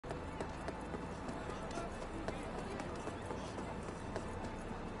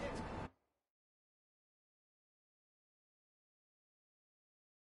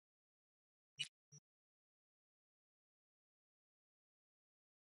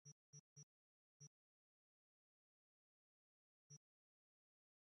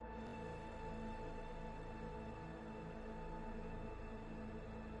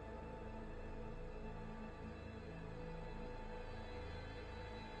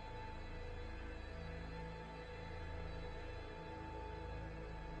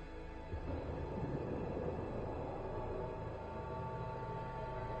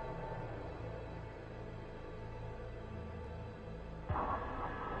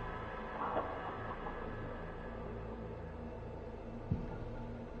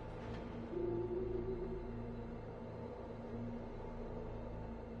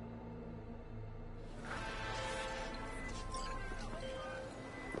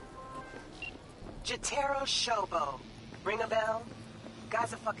Jotaro Shobo. Ring a bell?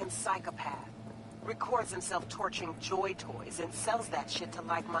 Guy's a fucking psychopath. Records himself torturing joy toys and sells that shit to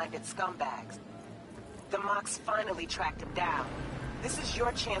like-minded scumbags. The Mox finally tracked him down. This is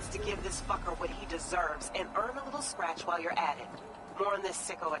your chance to give this fucker what he deserves and earn a little scratch while you're at it. More on this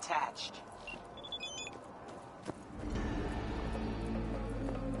sicko attached.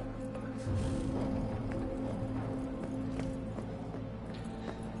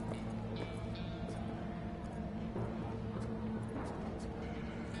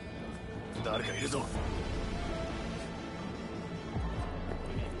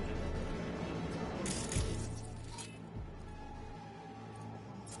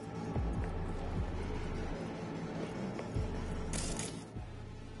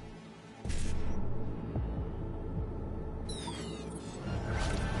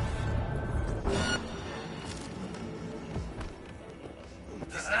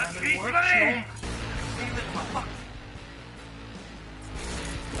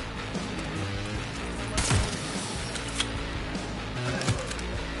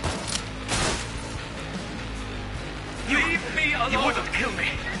 You wouldn't kill me.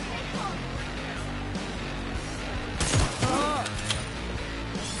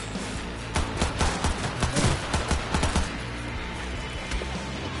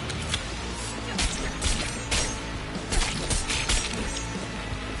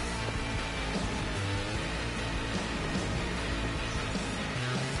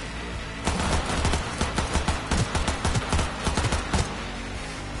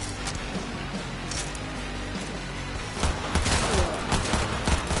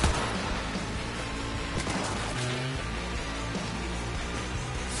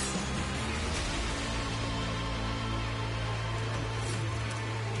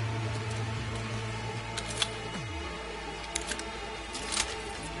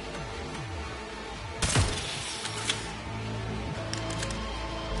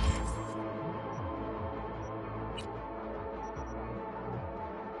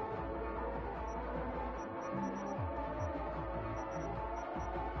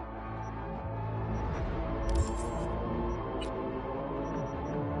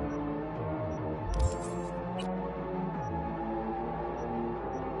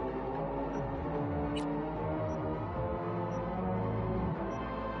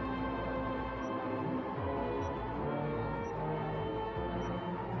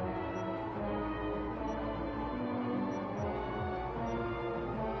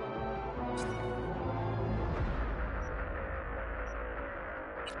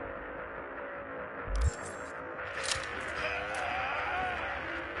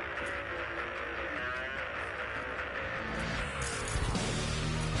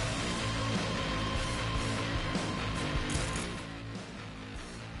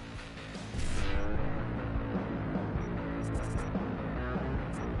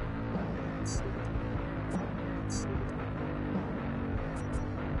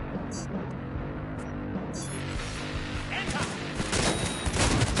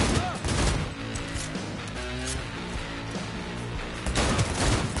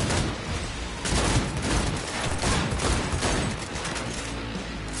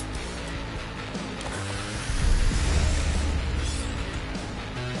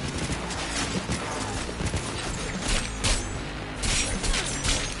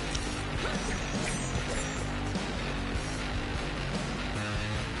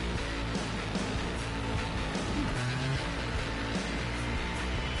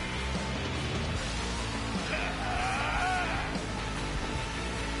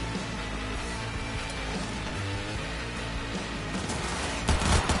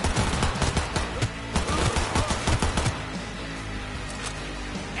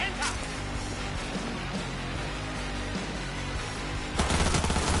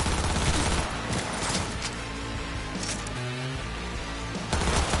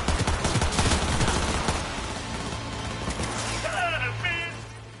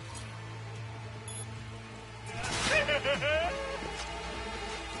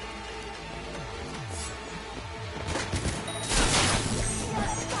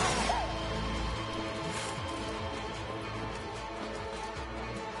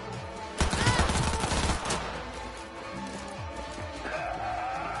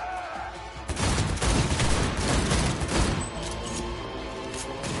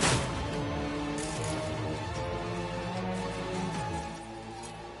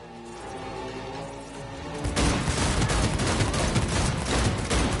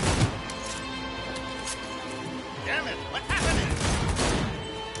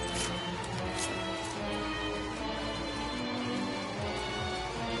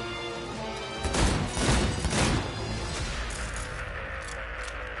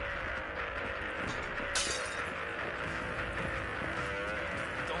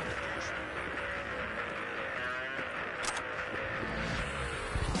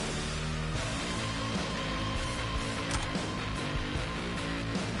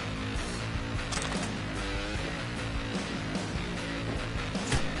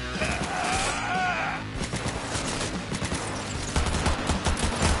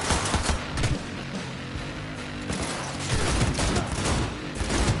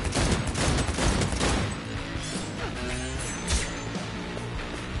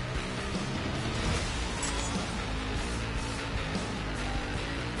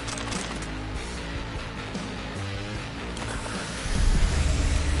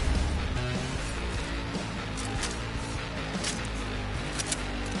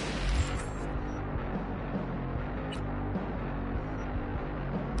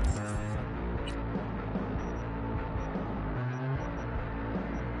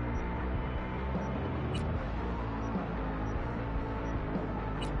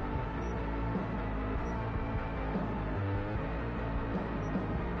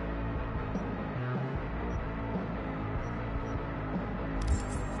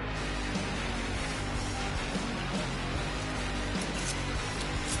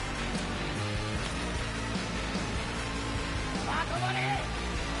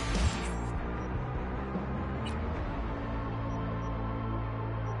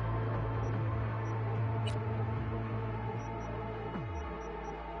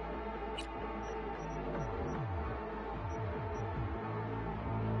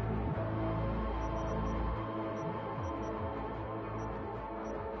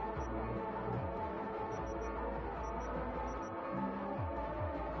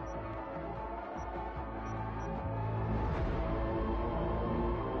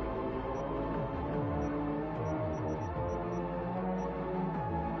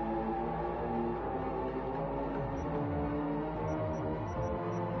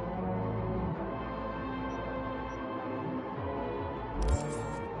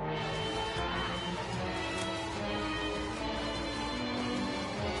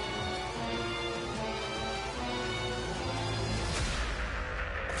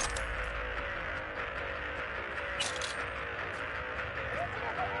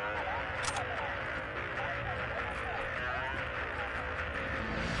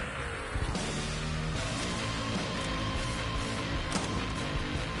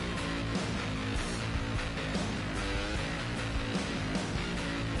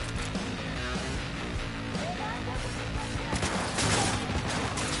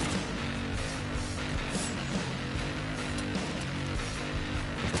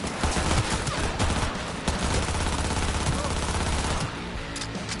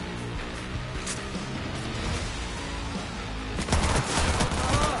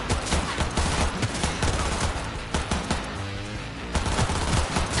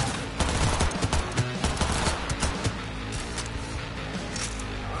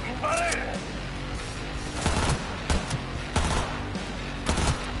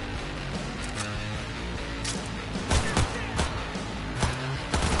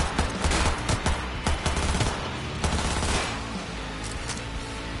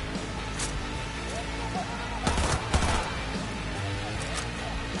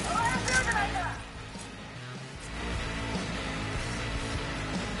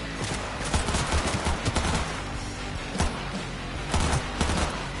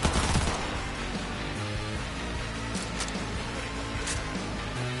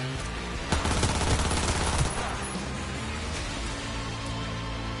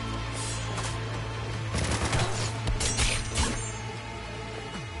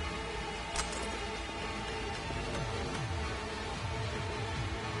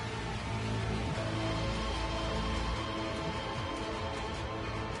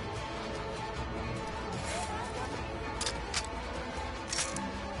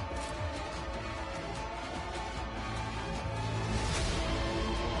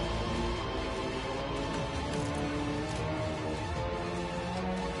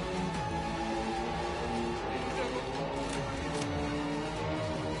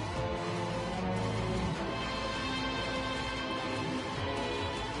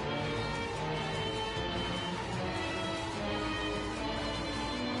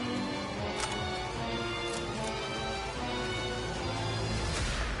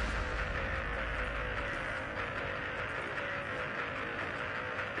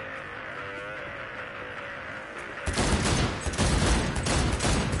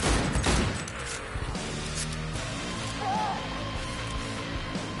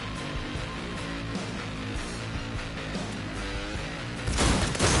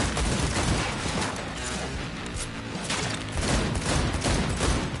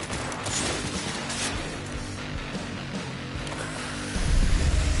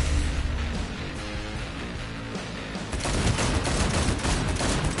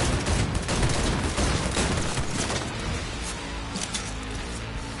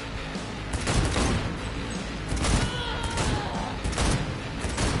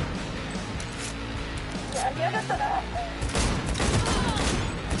 やがったな。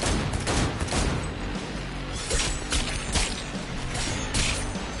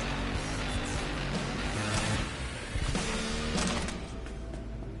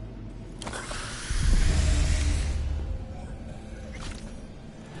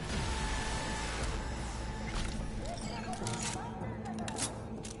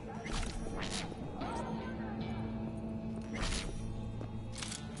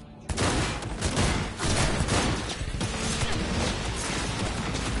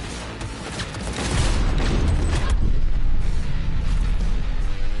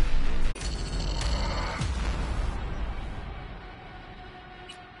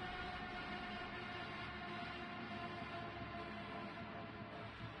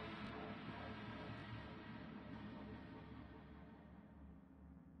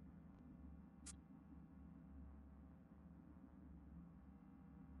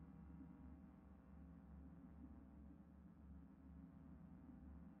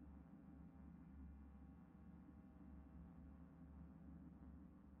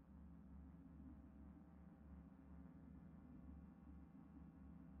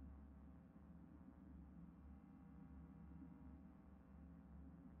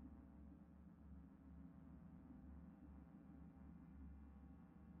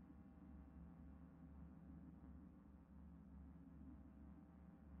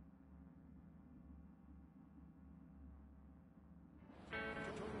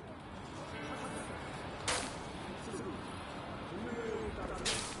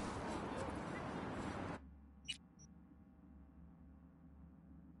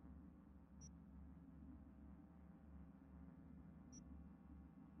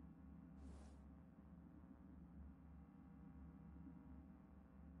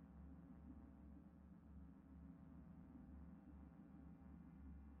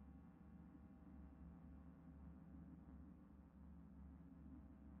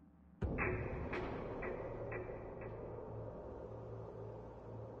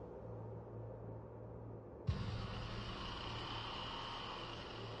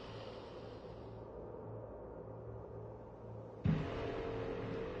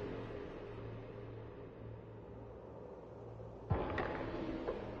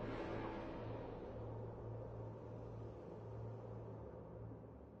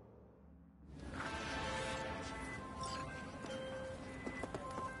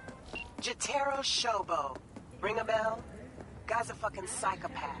Jotaro Shobo. Ring a bell? Guy's a fucking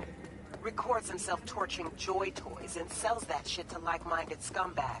psychopath. Records himself torching joy toys and sells that shit to like-minded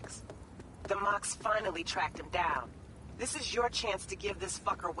scumbags. The Mox finally tracked him down. This is your chance to give this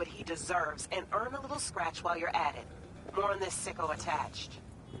fucker what he deserves and earn a little scratch while you're at it. More on this sicko attached.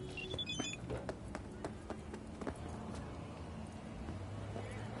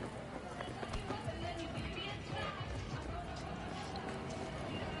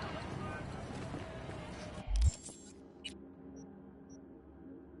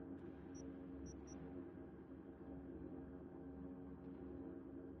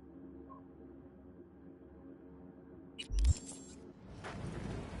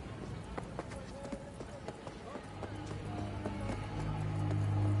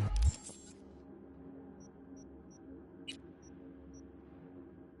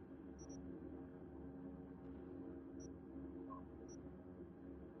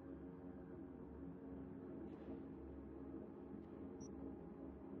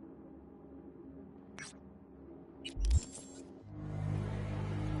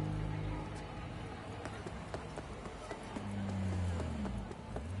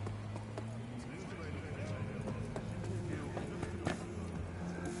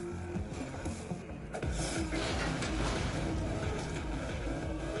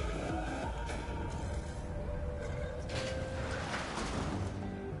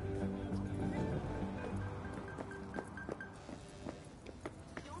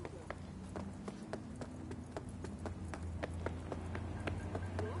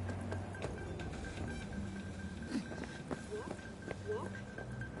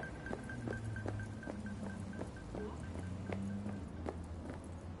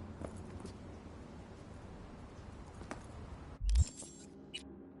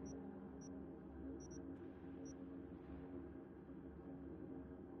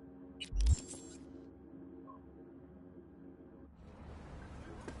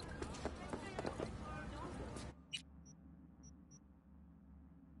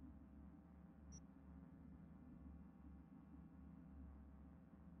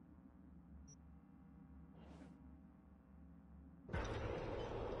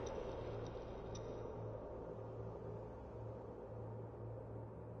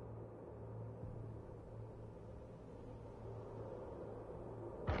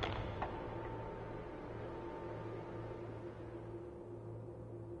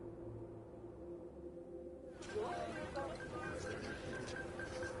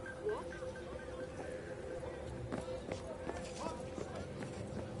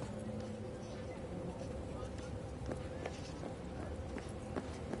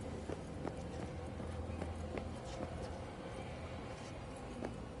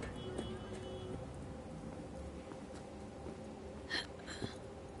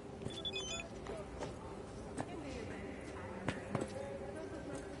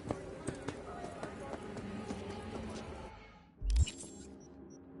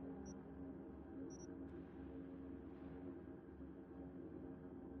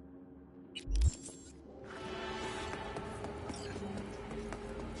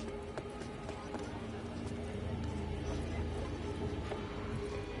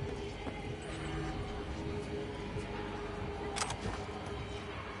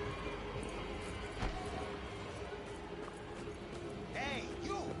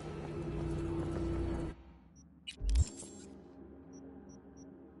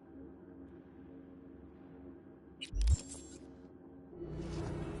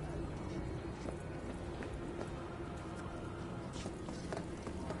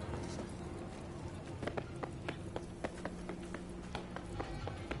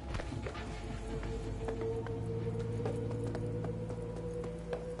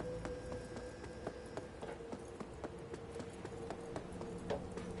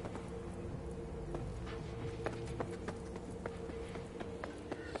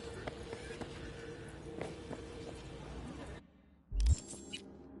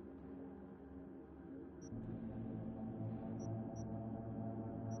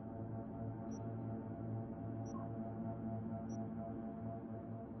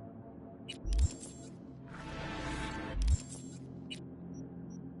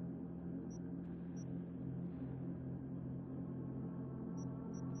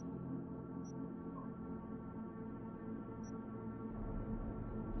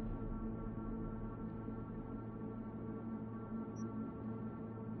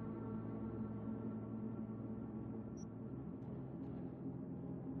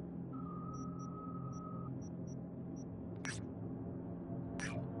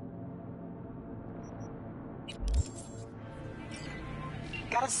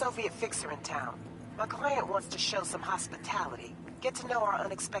 Got a Soviet fixer in town. My client wants to show some hospitality, get to know our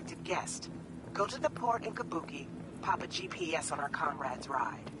unexpected guest. Go to the port in Kabuki, pop a GPS on our comrade's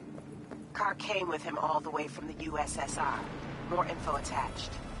ride. Car came with him all the way from the USSR. More info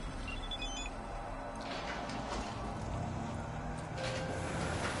attached.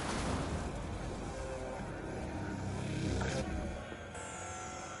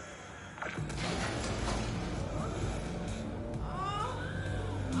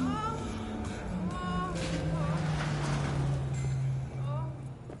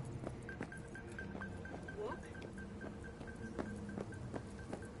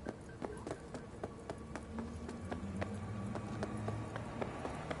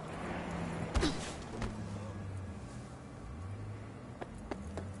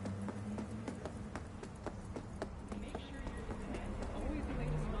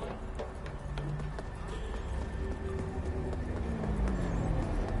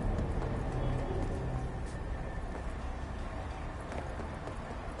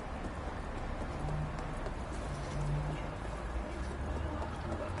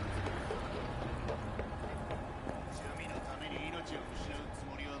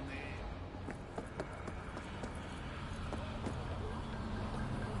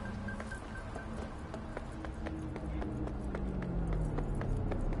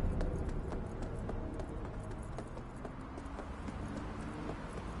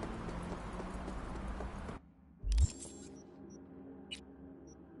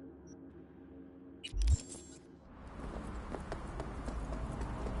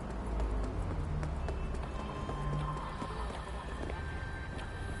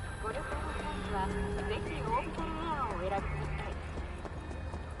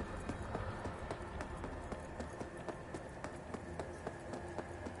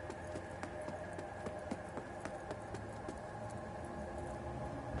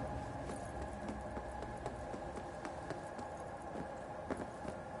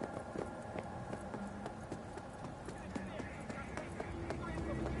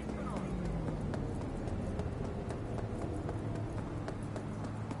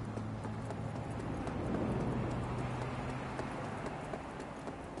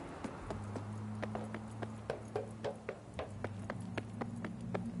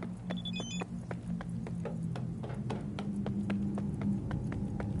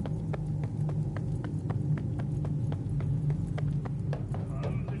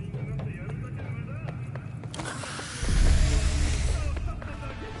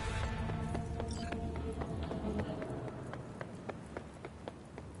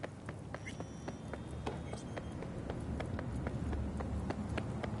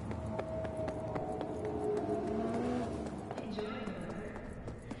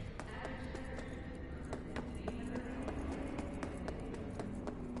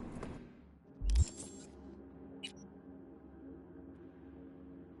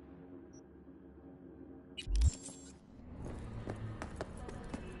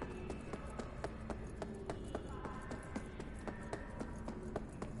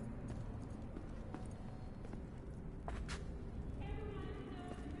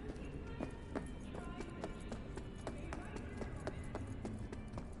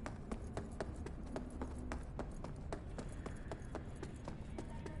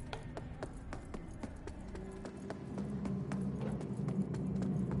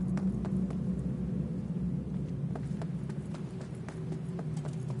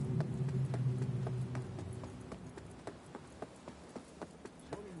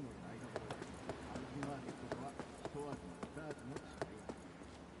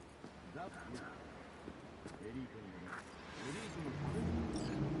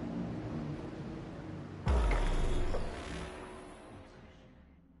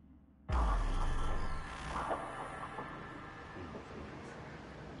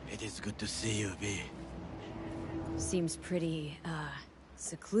 It is good to see you, V. Seems pretty,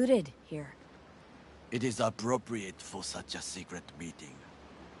 secluded here. It is appropriate for such a secret meeting.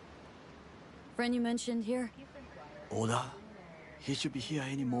 Friend you mentioned here? Oda? He should be here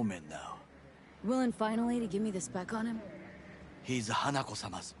any moment now. Willing finally to give me the spec on him? He's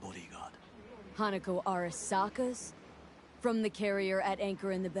Hanako-sama's bodyguard. Hanako Arasaka's? From the carrier at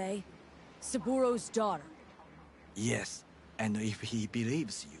anchor in the bay? Saburo's daughter? Yes, and if he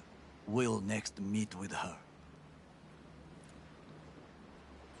believes you, we'll next meet with her.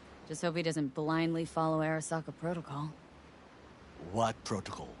 Just hope he doesn't blindly follow Arasaka protocol. What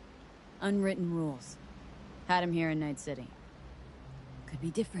protocol? Unwritten rules. Had him here in Night City. Could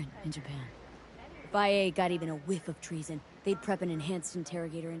be different in Japan. If IA got even a whiff of treason, they'd prep an enhanced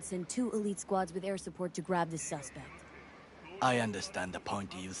interrogator and send 2 elite squads with air support to grab the suspect. I understand the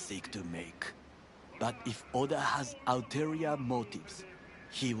point you seek to make. But if Oda has ulterior motives,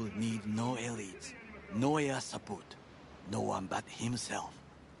 he will need no elites, no air support, no one but himself.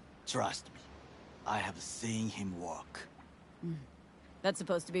 Trust me, I have seen him work. That's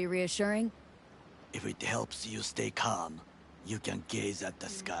supposed to be reassuring? If it helps you stay calm, you can gaze at the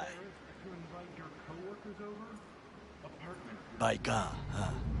sky. Baika,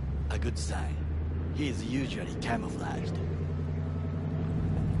 huh? A good sign. He is usually camouflaged.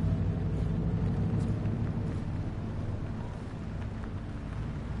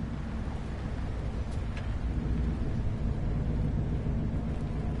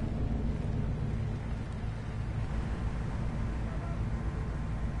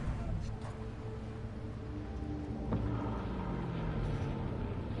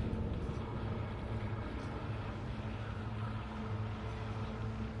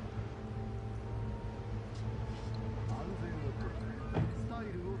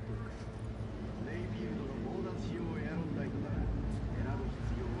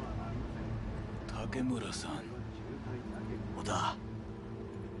 Takemura-san. Oda,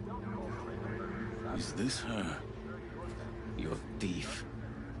 Is this her? Your thief.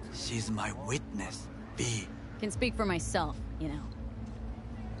 she's my witness, V. Can speak for myself, you know.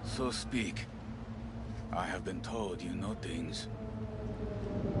 So speak. I have been told you know things.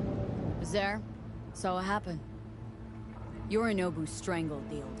 Was there? Saw what happened. Yorinobu strangled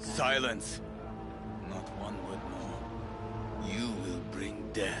the old guy. Silence! Not one word more. You will bring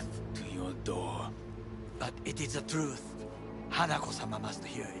death to your door. But it is the truth. Hanako-sama must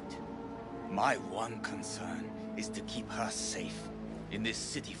hear it. My one concern is to keep her safe in this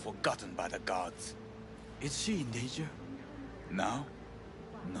city forgotten by the gods. Is she in danger? Now?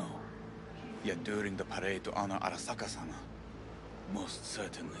 No. Yet during the parade to honor Arasaka-sama, most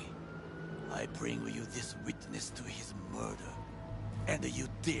certainly. I bring you this witness to his murder. And you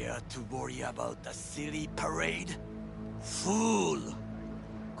dare to worry about a silly parade? Fool!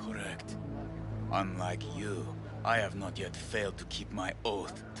 Correct. Unlike you, I have not yet failed to keep my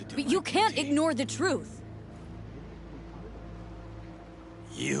oath to do But my you can't duty. ignore the truth!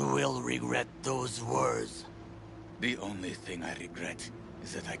 You will regret those words. The only thing I regret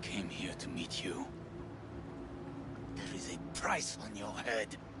is that I came here to meet you. There is a price on your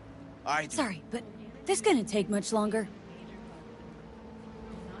head. I do. Sorry, but this gonna take much longer.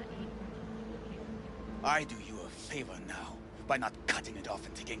 I do you a favor now by not cutting it off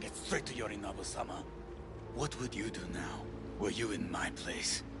and taking it straight to Yorinobu-sama. What would you do now, were you in my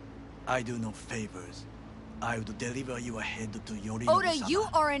place? I do no favors. I would deliver you ahead to Yorinobu-sama. Oda, you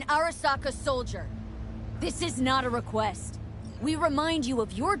are an Arasaka soldier. This is not a request. We remind you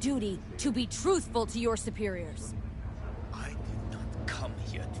of your duty to be truthful to your superiors. I did not come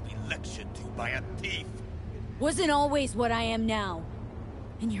here to be lectured to by a thief. Wasn't always what I am now.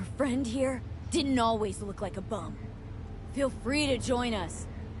 And your friend here didn't always look like a bum. Feel free to join us.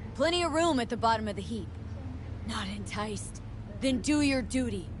 Plenty of room at the bottom of the heap. Not enticed? Then do your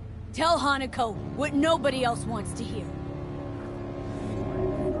duty. Tell Hanako what nobody else wants to hear.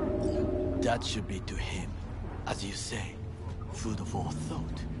 That should be to him. As you say, food for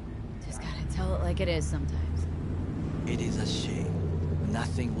thought. Just gotta tell it like it is sometimes. It is a shame.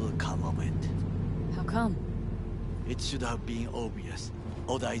 Nothing will come of it. How come? It should have been obvious.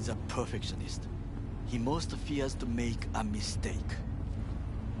 Oda is a perfectionist. He most fears to make a mistake.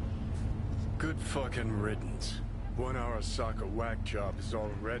 Good fucking riddance. One Arasaka whack job is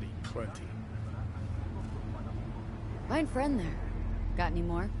already plenty. Fine friend there. Got any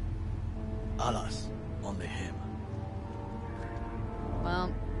more? Alas, only him.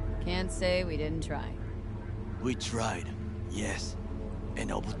 Well, can't say we didn't try. We tried, yes,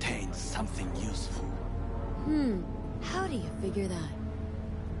 and obtained something useful. How do you figure that?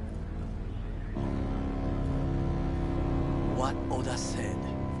 What Oda said.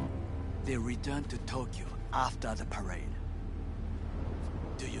 they return to Tokyo after the parade.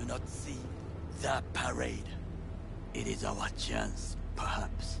 Do you not see the parade? It is our chance,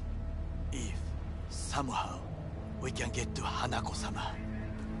 perhaps. If, somehow, we can get to Hanako-sama.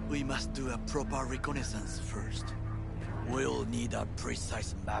 We must do a proper reconnaissance first. We'll need a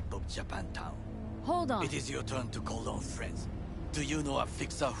precise map of Japantown. Hold on. It is your turn to call on friends. Do you know a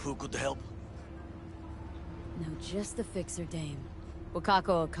fixer who could help? No, just the fixer dame.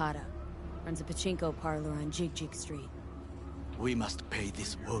 Wakako Okada. Runs a pachinko parlor on Jig Jig Street. We must pay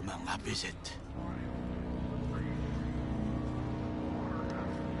this woman a visit.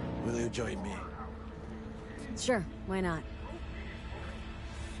 Will you join me? Sure, why not?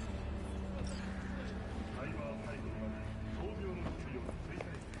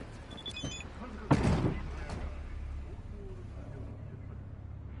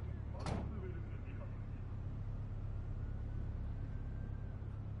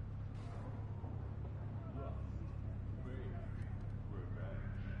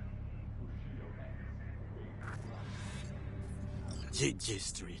 Jiji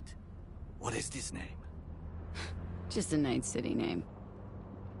Street. What is this name? Just a night city name.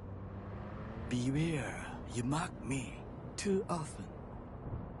 Beware, you mock me too often.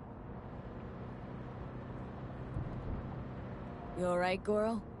 You alright,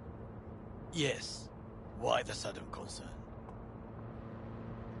 Goro? Yes. Why the sudden concern?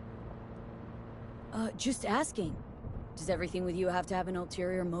 Just asking. Does everything with you have to have an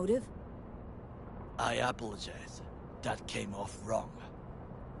ulterior motive? I apologize. That came off wrong.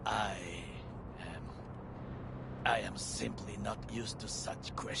 I am simply not used to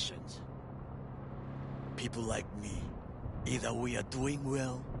such questions. People like me, either we are doing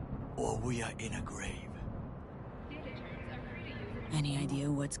well, or we are in a grave. Any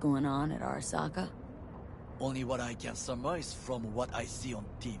idea what's going on at Arasaka? Only what I can surmise from what I see on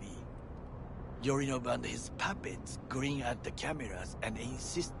TV. Yorinobu and his puppets grin at the cameras and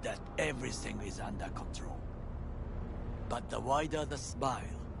insist that everything is under control. But the wider the smile,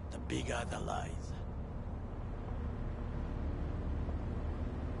 the bigger the lies.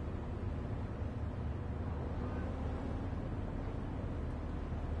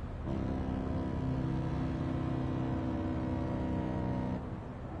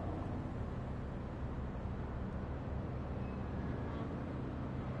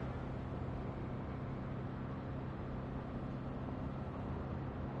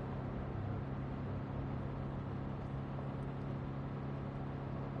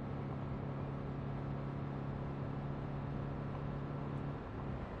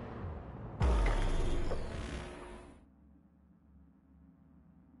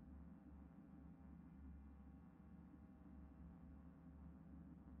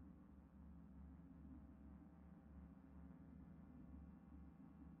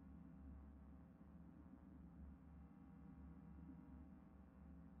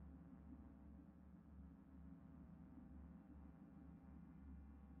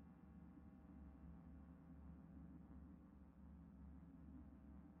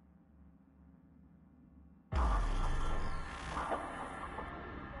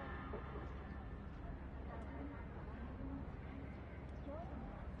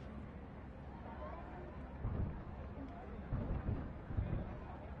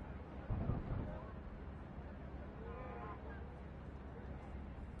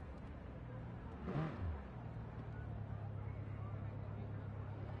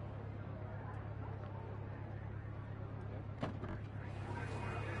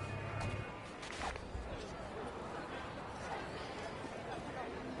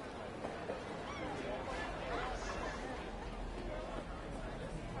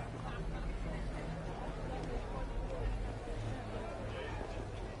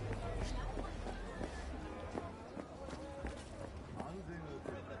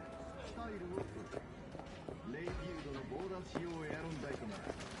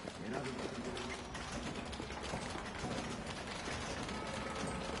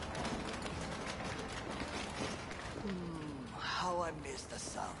 How I miss the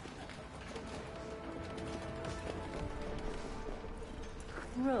sound.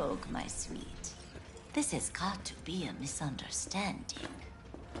 Rogue, my sweet. This has got to be a misunderstanding.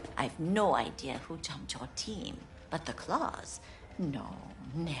 I've no idea who jumped your team, but the Claws? No,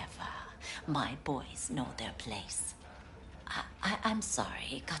 never. My boys know their place. I'm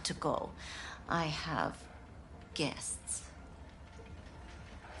sorry, got to go. I have guests.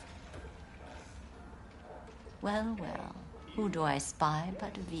 Well, well, who do I spy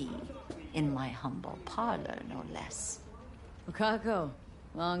but V? In my humble parlor, no less. Wakako,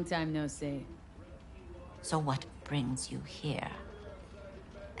 long time no see. So what brings you here?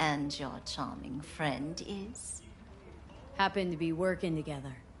 And your charming friend is? Happen to be working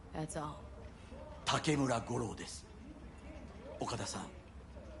together, that's all. 竹村五郎です。岡田さん、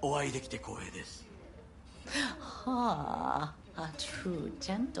お会いできて光栄です。Ah, a true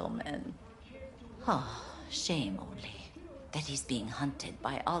gentleman. Ah, shame only that he's being hunted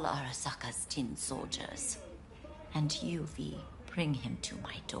by all Arasaka's tin soldiers. And you, V, bring him to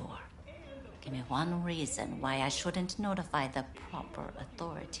my door. Give me one reason why I shouldn't notify the proper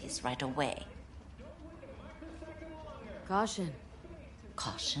authorities right away. Caution.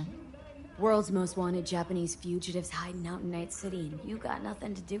 Caution? World's most wanted Japanese fugitives hiding out in Night City, and you got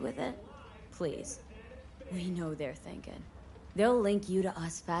nothing to do with it? Please. We know they're thinking. They'll link you to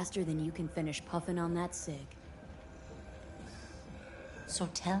us faster than you can finish puffing on that cig. So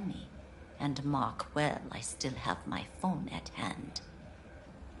tell me, and mark well I still have my phone at hand.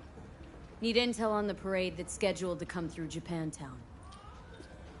 Need intel on the parade that's scheduled to come through Japantown.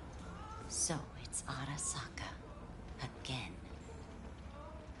 So it's Arasaka. Again.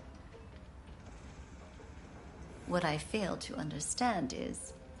 What I fail to understand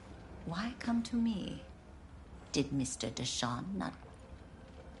is, why come to me? Did Mr. Deshawn not...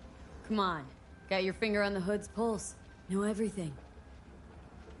 Come on. Got your finger on the hood's pulse. Know everything.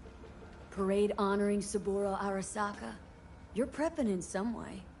 Parade honoring Saburo Arasaka. You're prepping in some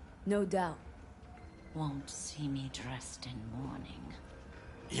way. No doubt. Won't see me dressed in mourning.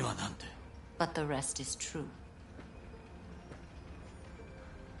 今なんて But the rest is true.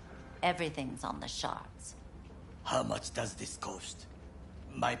 Everything's on the shards. How much does this cost?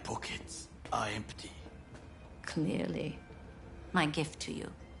 My pockets are empty. Clearly. My gift to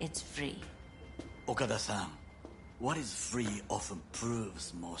you, it's free. Okada-san, what is free often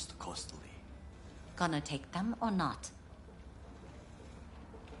proves most costly. Gonna take them or not?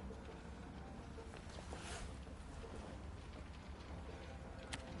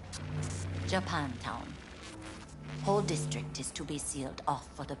 Japantown. Whole district is to be sealed off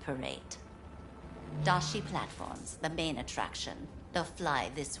for the parade. Dashi platforms, the main attraction. They'll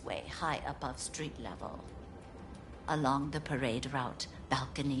fly this way, high above street level. Along the parade route,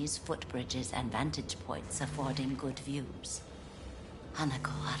 balconies, footbridges, and vantage points affording good views.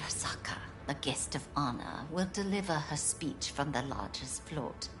 Hanako Arasaka, the guest of honor, will deliver her speech from the largest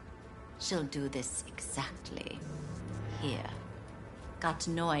float. She'll do this exactly here. Got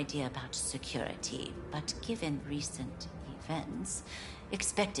no idea about security, but given recent events,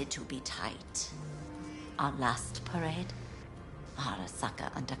 expected to be tight. Our last parade,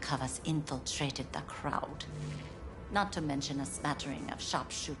 Arasaka undercovers infiltrated the crowd. Not to mention a smattering of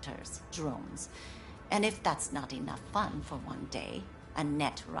sharpshooters, drones. And if that's not enough fun for one day, a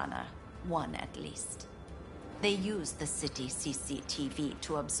net runner, one at least. They use the city CCTV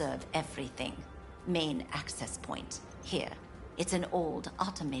to observe everything. Main access point, here. It's an old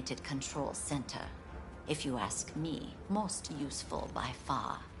automated control center. If you ask me, most useful by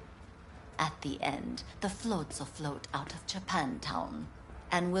far. At the end, the floats will float out of Japantown,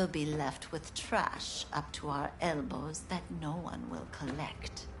 and we'll be left with trash up to our elbows that no one will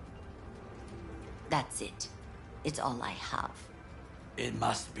collect. That's it. It's all I have. It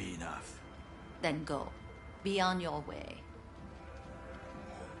must be enough. Then go. Be on your way.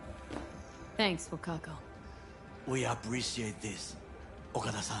 Thanks, Wakako. We appreciate this,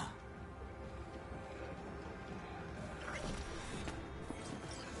 Okada-san.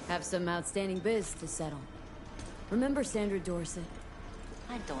 Have some outstanding biz to settle. Remember Sandra Dorset?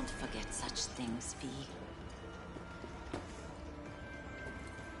 I don't forget such things, V.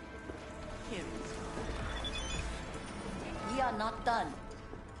 Here. We are not done.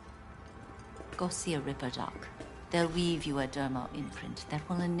 Go see a Ripper doc. They'll weave you a dermal imprint that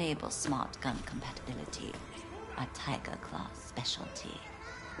will enable smart gun compatibility. A Tiger Claw specialty.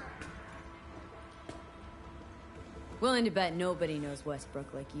 Willing to bet nobody knows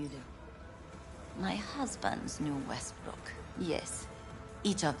Westbrook like you do. My husband's knew Westbrook, yes.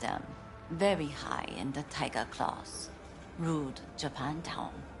 Each of them very high in the Tiger Claws. Ruled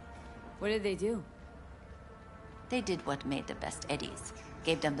Japantown. What did they do? They did what made the best eddies.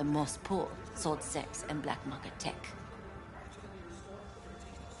 Gave them the most pull, sold sex and black market tech.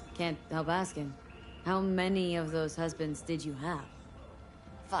 Can't help asking. How many of those husbands did you have?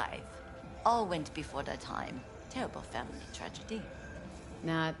 5. All went before their time. Terrible family tragedy.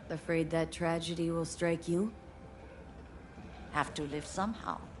 Not afraid that tragedy will strike you? Have to live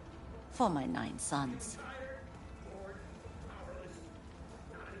somehow. For my 9 sons.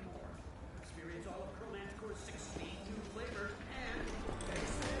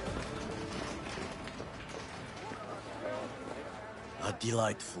 A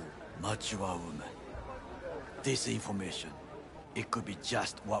delightful, mature woman. This information, It could be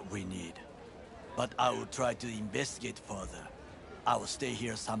just what we need. But I will try to investigate further. I will stay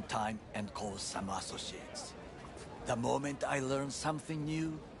here some time and call some associates. The moment I learn something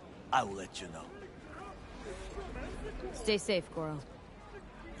new, I will let you know. Stay safe, Goro.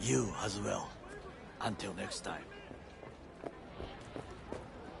 You as well. Until next time.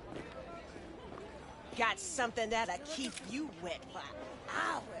 Got something that'll keep you wet for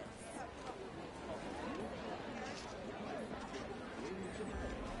hours.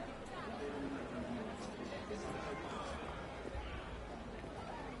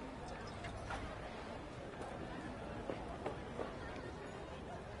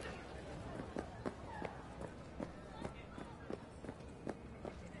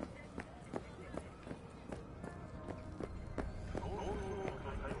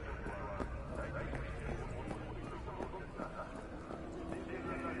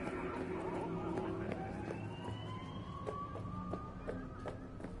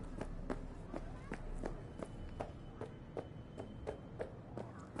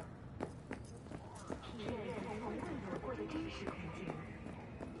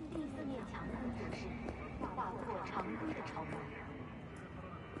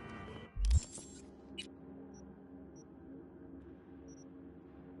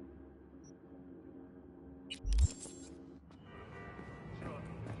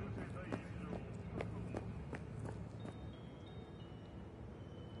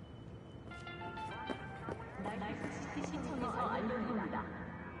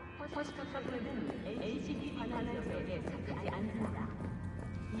 LCD 관할역에 탑하지 않습니다.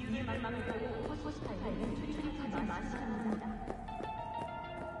 이유를 말하고 호스타일은 출입하지 마시기 바랍니다.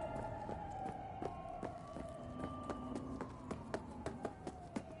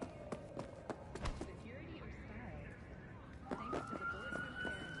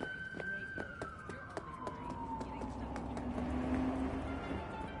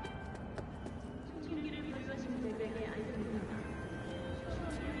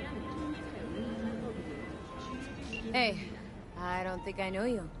 Hey, I don't think I know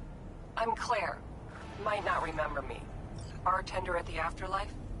you. I'm Claire. Might not remember me. Bartender at the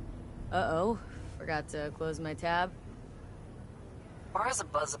Afterlife? Uh-oh. Forgot to close my tab. Bar has a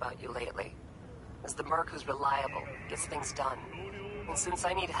buzz about you lately. As the merc who's reliable, gets things done. And since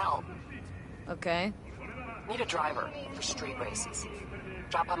I need help... Okay. Need a driver for street races.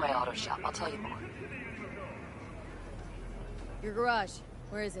 Drop by my auto shop, I'll tell you more. Your garage.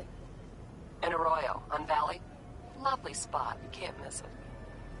 Where is it? In Arroyo, on Valley. Lovely spot, you can't miss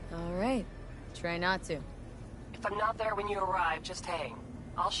it. All right. Try not to. If I'm not there when you arrive, just hang.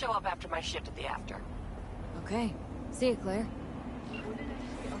 I'll show up after my shift at the After. Okay. See you, Claire.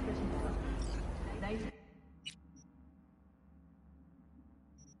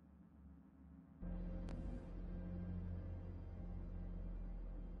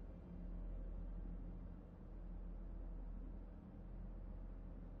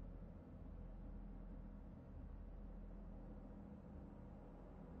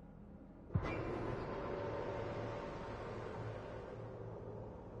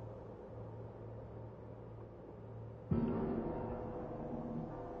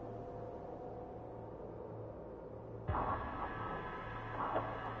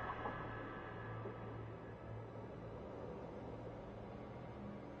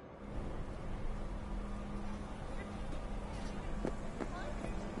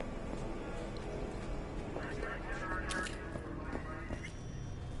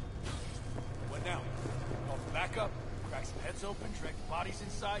 Back up, crack some heads open, drag the bodies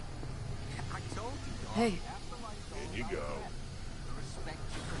inside. I told you, dog. Hey. In you go. Respect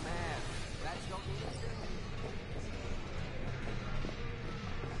your command. That's no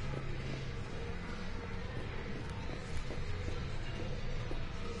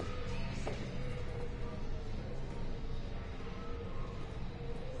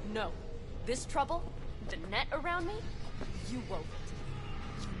No. This trouble, the net around me, you wove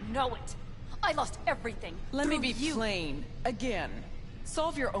it. You know it. I lost everything. Let me be you. plain. Again.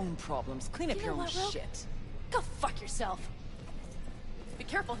 Solve your own problems. Clean up You your know own what, Rogue? shit. Go fuck yourself. Be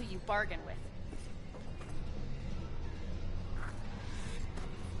careful who you bargain with.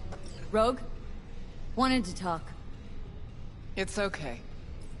 Rogue? Wanted to talk. It's okay.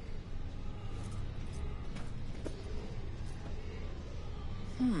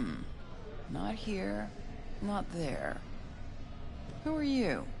 Not here, not there. Who are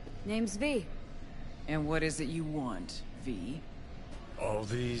you? Name's V. And what is it you want, V? All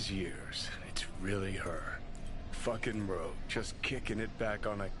these years, it's really her. Fucking Rogue, just kicking it back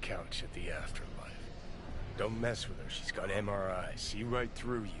on a couch at the Afterlife. Don't mess with her, she's got MRI. See right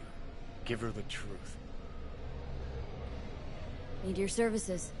through you. Give her the truth. Need your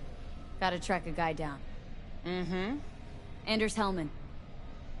services. Gotta track a guy down. Mm-hmm. Anders Hellman.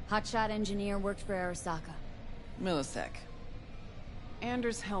 Hotshot engineer, worked for Arasaka. Millisec.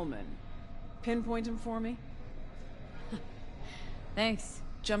 Anders Hellman. Pinpoint him for me? Thanks.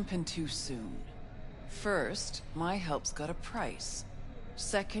 Jumping too soon. First, my help's got a price.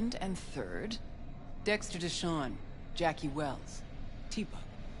 Second and third, Dexter Deshawn, Jackie Wells, T-Bug.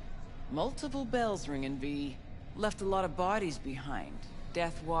 Multiple bells ringing, V. Left a lot of bodies behind.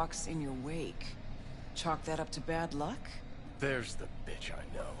 Death walks in your wake. Chalk that up to bad luck? There's the bitch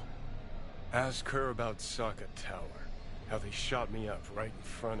I know. Ask her about Saka Tower. How they shot me up right in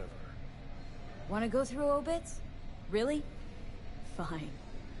front of her. Wanna go through obits? Really? Fine.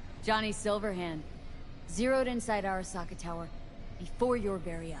 Johnny Silverhand. Zeroed inside Arasaka Tower. Before your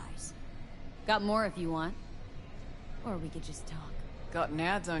very eyes. Got more if you want. Or we could just talk. Got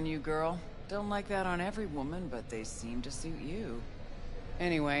nads on you, girl. Don't like that on every woman, but they seem to suit you.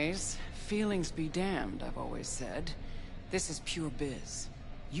 Anyways, feelings be damned, I've always said. This is pure biz.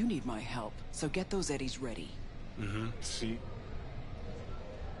 You need my help, so get those eddies ready. Mm-hmm. See?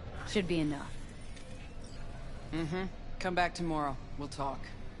 Should be enough. Mm-hmm. Come back tomorrow. We'll talk.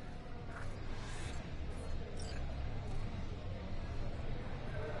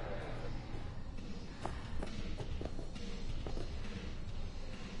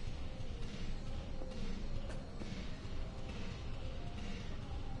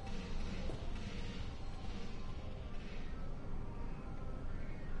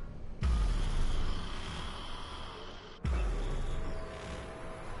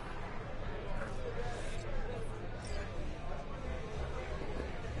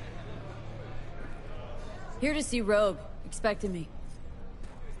 Here to see Rogue. Expected me.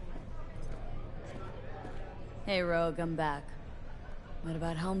 Hey, Rogue, I'm back. What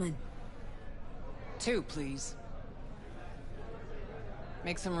about Hellman? 2, please.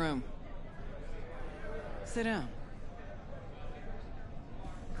 Make some room. Sit down.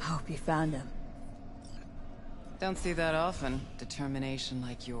 Hope you found him. Don't see that often. Determination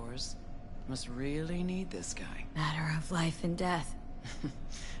like yours. Must really need this guy. Matter of life and death.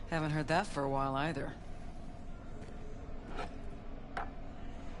 Haven't heard that for a while either.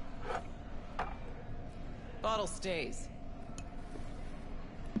 Bottle stays.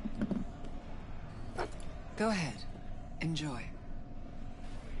 Go ahead. Enjoy.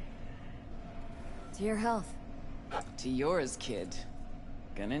 To your health. To yours, kid.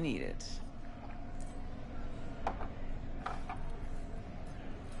 Gonna need it.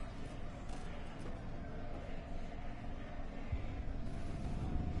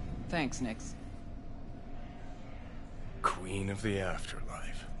 Thanks, Nix. Queen of the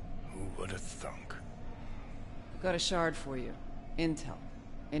afterlife. Who would have thunk? Got a shard for you. Intel.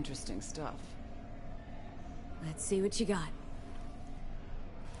 Interesting stuff. Let's see what you got.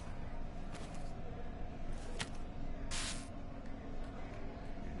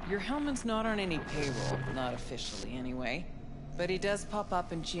 Your Hellman's not on any payroll, not officially anyway. But he does pop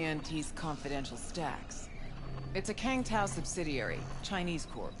up in GNT's confidential stacks. It's a Kang Tao subsidiary, Chinese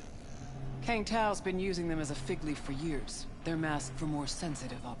Corp. Kang Tao's been using them as a fig leaf for years. They're masked for more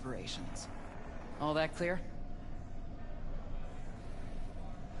sensitive operations. All that clear?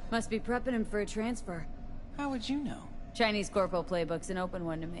 Must be prepping him for a transfer. How would you know? Chinese Corpo playbook's an open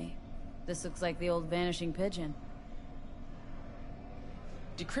one to me. This looks like the old vanishing pigeon.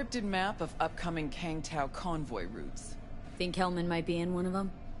 Decrypted map of upcoming Kang Tao convoy routes. Think Hellman might be in one of them?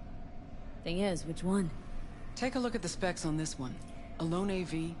 Thing is, which one? Take a look at the specs on this one. A lone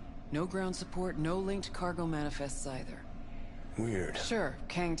AV, no ground support, no linked cargo manifests either. Weird. Sure,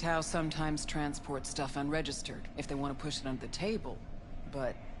 Kang Tao sometimes transports stuff unregistered if they want to push it under the table.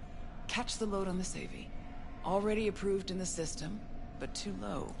 But catch the load on this AV. Already approved in the system, but too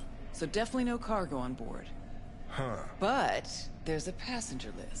low. So definitely no cargo on board. Huh. But there's a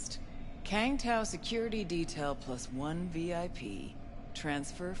passenger list. Kang Tao security detail plus 1 VIP.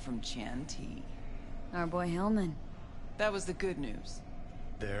 Transfer from Qian Ti. Our boy Hellman. That was the good news.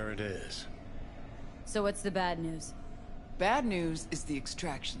 There it is. So what's the bad news? Bad news is the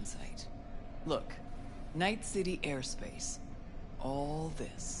extraction site. Look, Night City airspace. All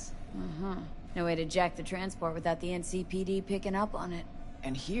this. No way to jack the transport without the NCPD picking up on it.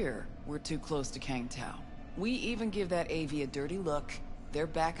 And here, we're too close to Kang Tao. We even give that AV a dirty look, their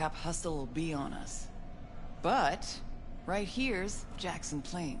backup hustle will be on us. But, right here's Jackson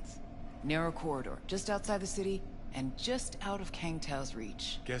Plains. Narrow corridor, just outside the city, and just out of Kang Tao's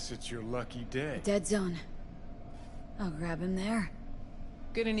reach. Guess it's your lucky day. Dead zone. I'll grab him there.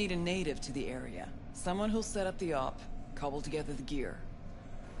 Gonna need a native to the area. Someone who'll set up the op, cobble together the gear.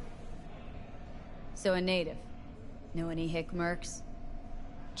 So a native. Know any hick mercs?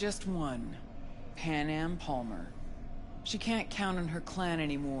 Just one. Pan Palmer. She can't count on her clan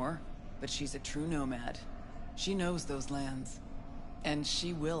anymore, but she's a true nomad. She knows those lands. And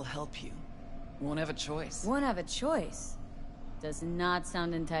she will help you. Won't have a choice. Won't have a choice? Does not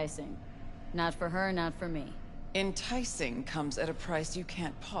sound enticing. Not for her, not for me. Enticing comes at a price you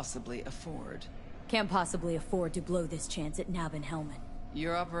can't possibly afford. Can't possibly afford to blow this chance at Nab and Hellman.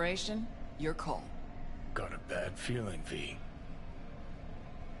 Your operation, your call. Got a bad feeling, V.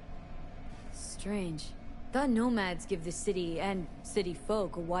 Strange. Thought nomads give the city and city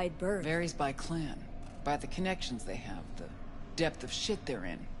folk a wide berth. Varies by clan, by the connections they have, the depth of shit they're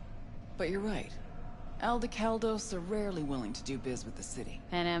in. But you're right. Aldecaldos are rarely willing to do biz with the city.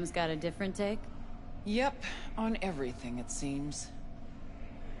 Panam's got a different take? Yep, on everything it seems.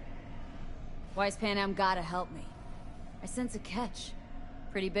 Why's Panam gotta help me? I sense a catch.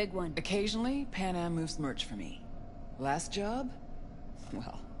 Pretty big one. Occasionally, Panam moves merch for me. Last job?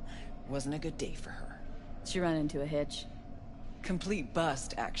 Well, wasn't a good day for her. She run into a hitch. Complete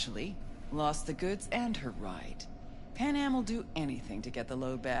bust, actually. Lost the goods and her ride. Panam will do anything to get the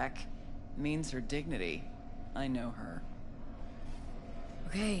load back. Means her dignity. I know her.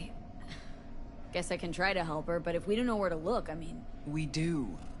 Okay. Guess I can try to help her, but if we don't know where to look, I mean... We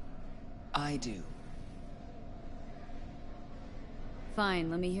do. I do.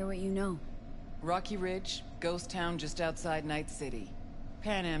 Fine, let me hear what you know. Rocky Ridge, ghost town just outside Night City.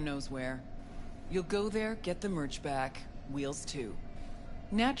 Panam knows where. You'll go there, get the merch back, Wheels too.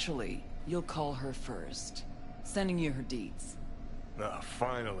 Naturally, you'll call her first. Sending you her deeds. Ah,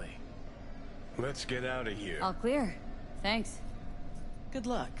 finally. Let's get out of here. All clear. Thanks. Good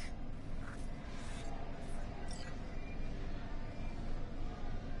luck.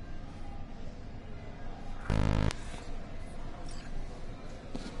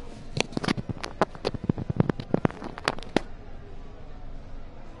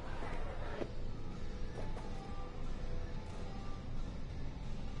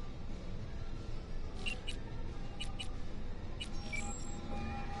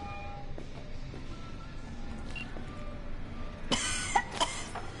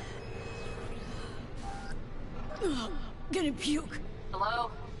 Gonna puke. Hello?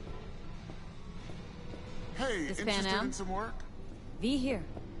 Hey, This interested Pan Am? in some work? V here.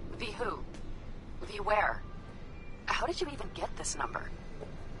 V who? V where? How did you even get this number?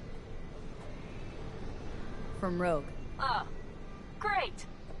 From Rogue. Oh, great.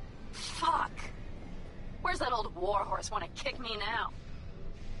 Fuck. Where's that old warhorse want to kick me now?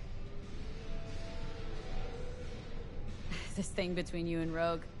 This thing between you and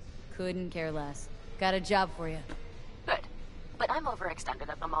Rogue. Couldn't care less. Got a job for you. Good. But I'm overextended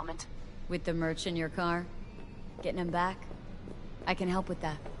at the moment. With the merch in your car? Getting him back? I can help with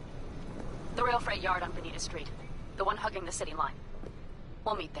that. The rail freight yard on Benita Street. The one hugging the city line.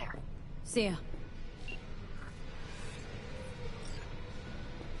 We'll meet there. See ya.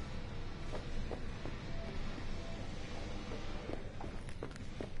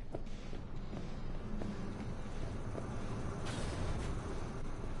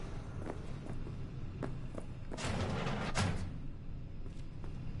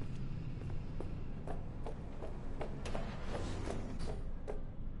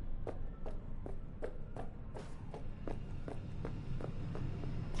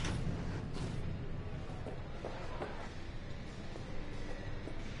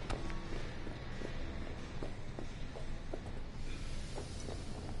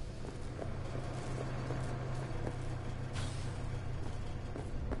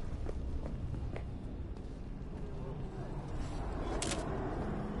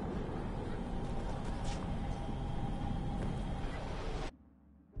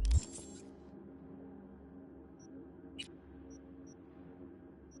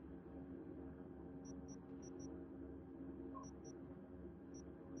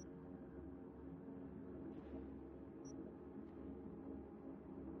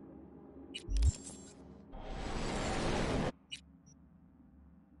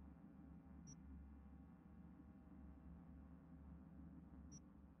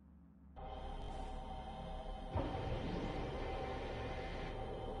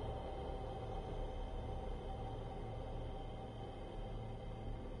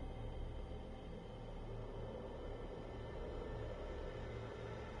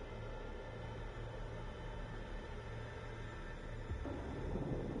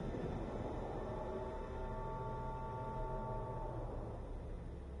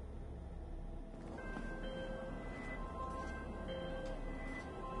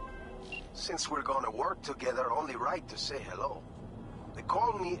 Since we're gonna work together, only right to say hello. They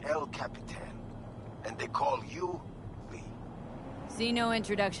call me El Capitan, and they call you See no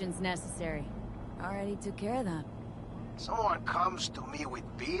introductions necessary. Already took care of that. Someone comes to me with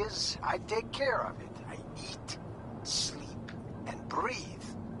biz, I take care of it. I eat, sleep, and breathe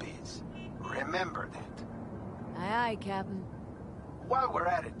biz. Remember that. Aye, aye, Captain. While we're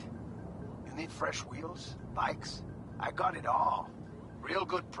at it, you need fresh wheels, bikes? I got it all. Real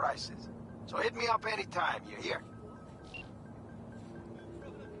good prices. So hit me up anytime, you hear?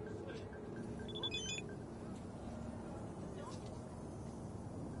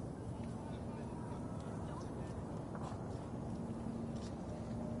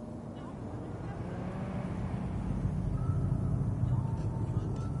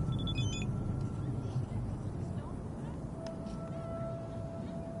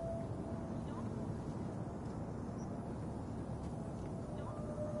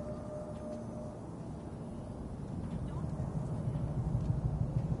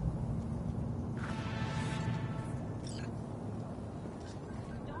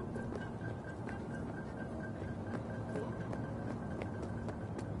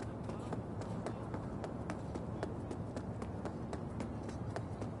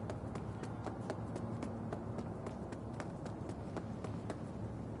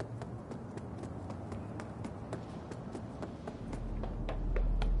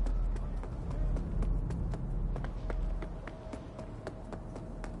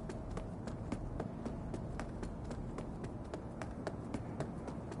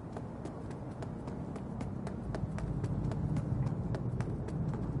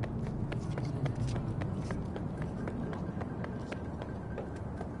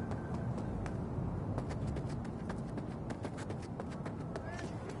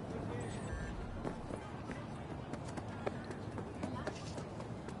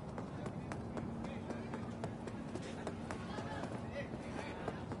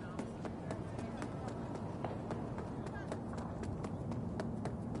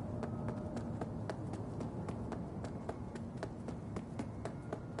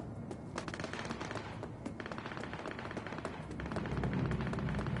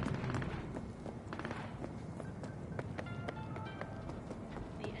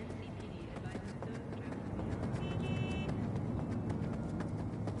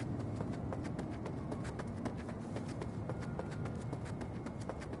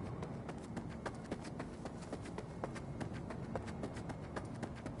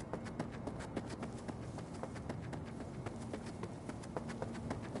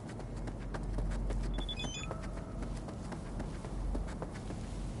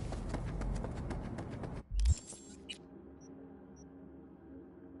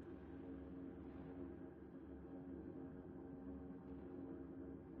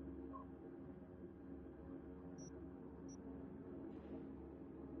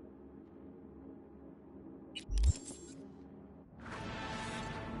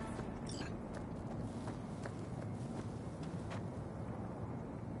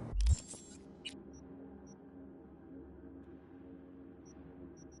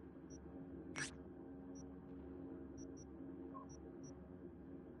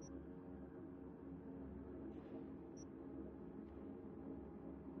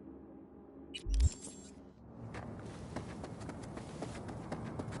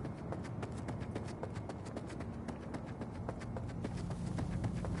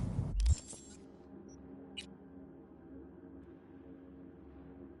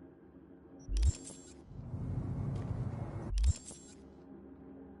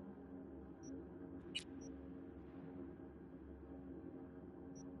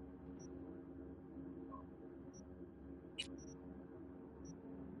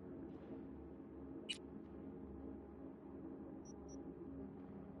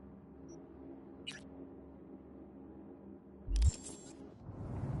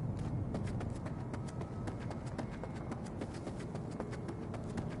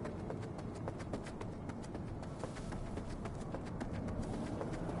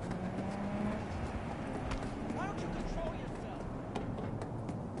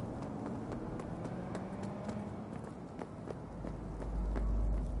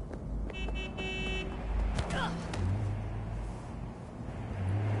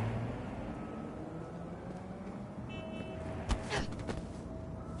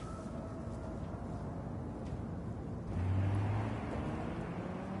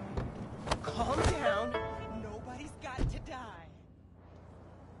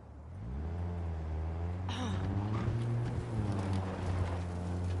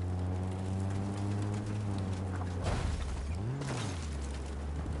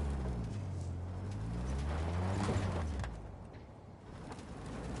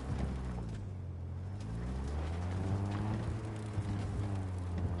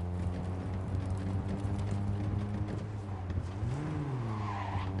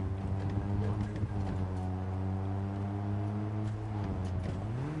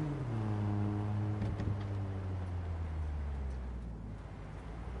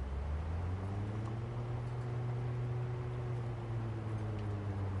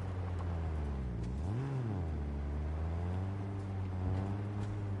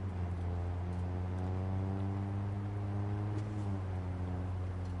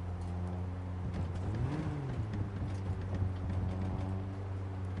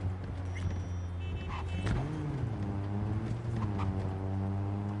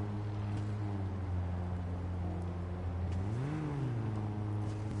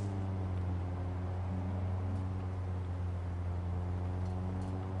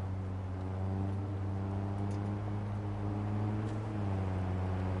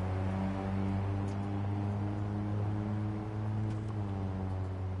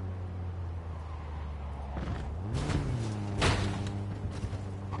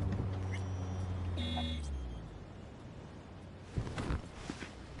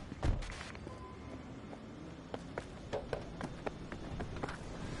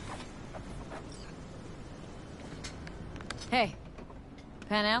 Hey,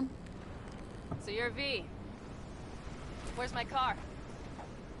 Panam? So you're V. Where's my car?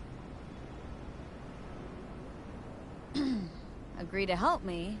 Agree to help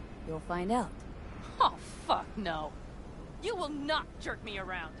me, you'll find out. Oh, fuck no. You will not jerk me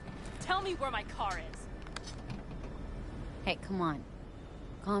around. Tell me where my car is. Hey, come on.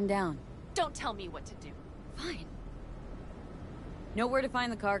 Calm down. Don't tell me what to do. Fine. Know where to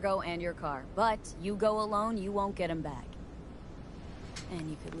find the cargo and your car, but you go alone, you won't get them back. And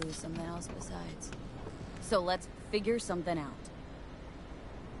you could lose something else besides. So let's figure something out.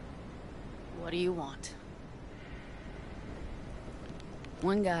 What do you want?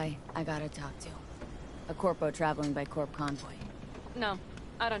 One guy I gotta talk to. A Corpo traveling by Corp convoy. No,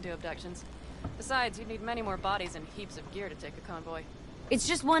 I don't do abductions. Besides, you'd need many more bodies and heaps of gear to take a convoy. It's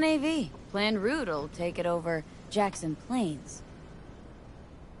just one AV. Planned route'll take it over Jackson Plains.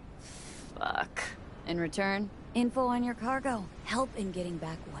 Fuck. In return, info on your cargo. Help in getting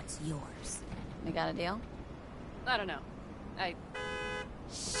back what's yours. We got a deal? I don't know.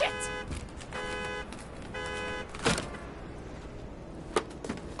 Shit!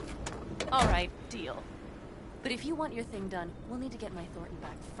 Alright, deal. But if you want your thing done, we'll need to get my Thornton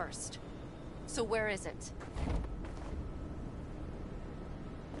back first. So where is it?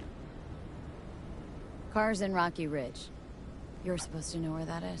 Car's in Rocky Ridge. You're supposed to know where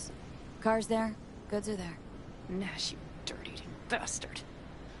that is. Car's there, goods are there. Nash, you dirt-eating bastard.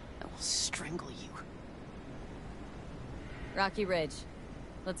 I will strangle you. Rocky Ridge.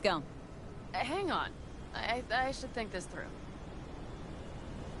 Let's go. Hang on. I should think this through.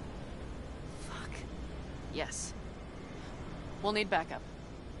 Fuck. Yes. We'll need backup.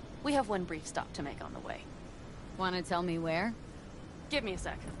 We have one brief stop to make on the way. Wanna tell me where? Give me a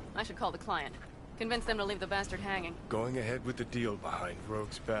sec. I should call the client. Convince them to leave the bastard hanging. Going ahead with the deal behind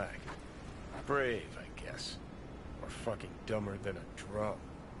Rogue's back. Brave, I guess. Or fucking dumber than a drum.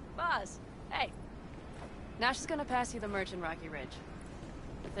 Boz, hey. Nash is gonna pass you the merch in Rocky Ridge.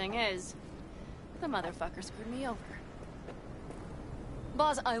 The thing is, the motherfucker screwed me over.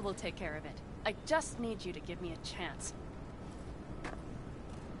 Boz, I will take care of it. I just need you to give me a chance.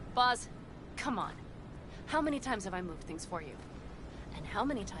 Boz, come on. How many times have I moved things for you? And how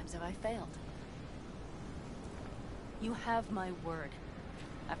many times have I failed? You have my word.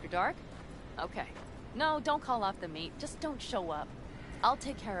 After dark? Okay. No, don't call off the meet. Just don't show up. I'll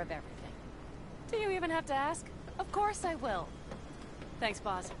take care of everything. Do you even have to ask? Of course I will. Thanks,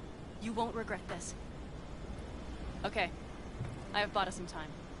 Boz. You won't regret this. Okay. I have bought us some time.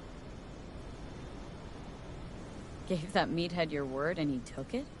 Gave that meathead your word and he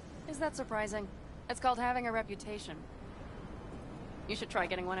took it? Is that surprising? It's called having a reputation. You should try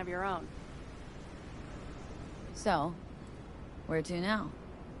getting one of your own. So, where to now?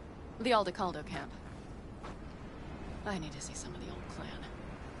 The Aldecaldo camp. I need to see some of the old clan.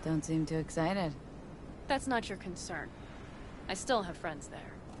 Don't seem too excited. That's not your concern. I still have friends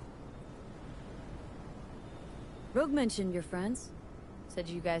there. Rogue mentioned your friends. Said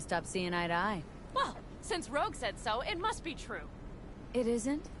you guys stopped seeing eye to eye. Well, since Rogue said so, it must be true. It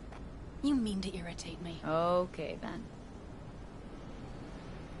isn't? You mean to irritate me. Okay, then.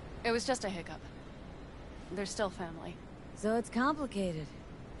 It was just a hiccup. They're still family. So it's complicated.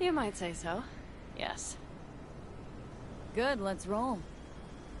 You might say so. Yes. Good, let's roll.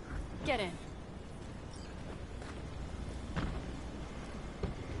 Get in.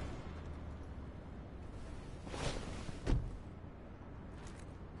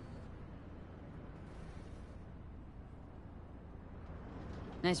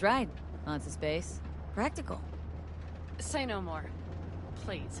 Nice ride. Lots of space. Practical. Say no more.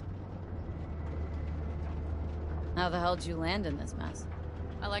 Please. How the hell did you land in this mess?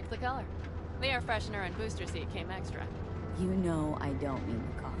 I like the color. The air freshener and booster seat came extra. You know I don't mean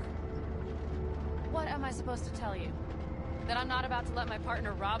the car. What am I supposed to tell you? That I'm not about to let my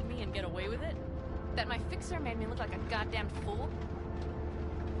partner rob me and get away with it? That my fixer made me look like a goddamn fool?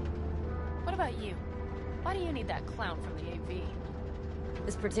 What about you? Why do you need that clown from the AV?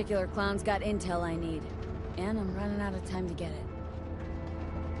 This particular clown's got intel I need. And I'm running out of time to get it.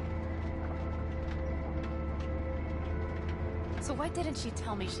 So why didn't she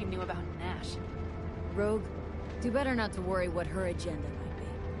tell me she knew about Nash? Rogue, do better not to worry what her agenda might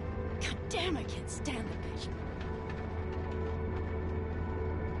be. God damn, I can't stand the bitch.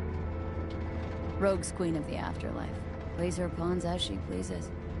 Rogue's queen of the afterlife. Plays her pawns as she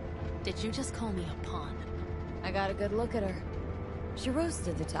pleases. Did you just call me a pawn? I got a good look at her. She rose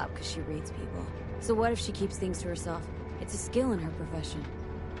to the top because she reads people. So what if she keeps things to herself? It's a skill in her profession.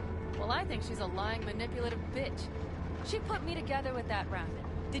 Well, I think she's a lying, manipulative bitch. She put me together with that rabbit.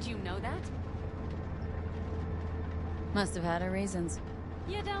 Did you know that? Must have had her reasons.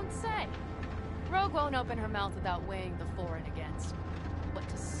 You don't say. Rogue won't open her mouth without weighing the for and against. What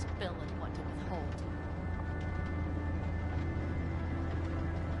to spill and what to withhold.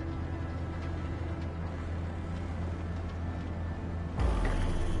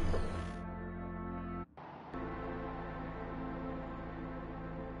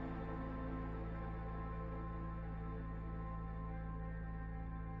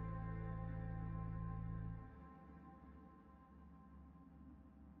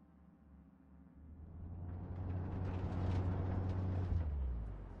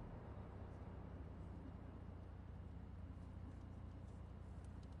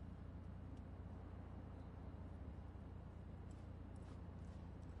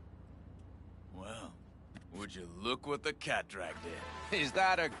 Well, would you look what the cat dragged in? Is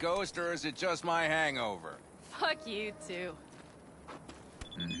that a ghost or is it just my hangover? Fuck you, too.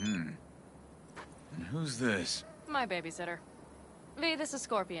 Mm-hmm. And who's this? My babysitter. V, this is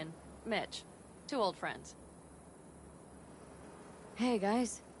Scorpion. Mitch. Two old friends. Hey,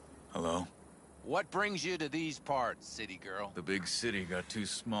 guys. Hello? What brings you to these parts, city girl? The big city got too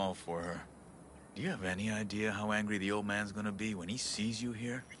small for her. Do you have any idea how angry the old man's gonna be when he sees you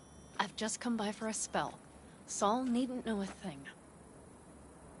here? I've just come by for a spell. Saul needn't know a thing.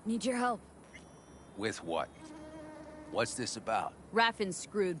 Need your help. With what? What's this about? Raffin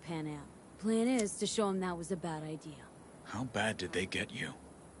screwed Pan Am. Plan is to show him that was a bad idea. How bad did they get you?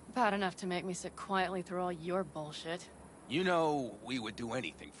 Bad enough to make me sit quietly through all your bullshit. You know, we would do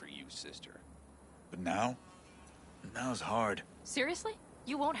anything for you, sister. But now? Now's hard. Seriously?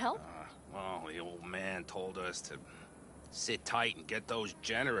 You won't help? Well, the old man told us to sit tight and get those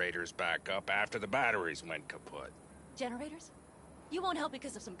generators back up after the batteries went kaput. Generators? You won't help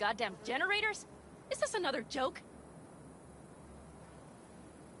because of some goddamn generators? Is this another joke?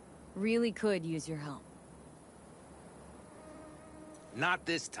 Really could use your help. Not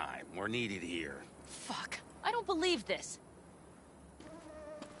this time. We're needed here. Fuck. I don't believe this.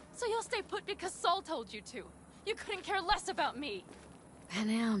 So you'll stay put because Saul told you to. You couldn't care less about me. Pan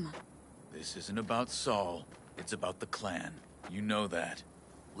Am. This isn't about Saul. It's about the clan. You know that.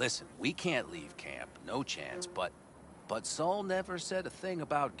 Listen, we can't leave camp. No chance, but Saul never said a thing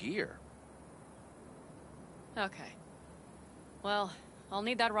about gear. Okay. Well, I'll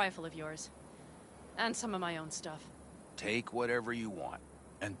need that rifle of yours. And some of my own stuff. Take whatever you want.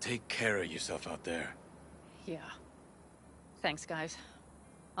 And take care of yourself out there. Yeah. Thanks, guys.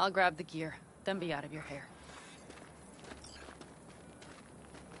 I'll grab the gear, then be out of your hair.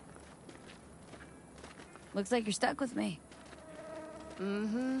 Looks like you're stuck with me.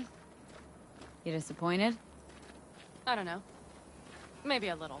 Mm-hmm. You disappointed? I don't know. Maybe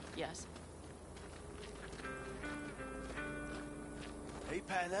a little, yes. Hey,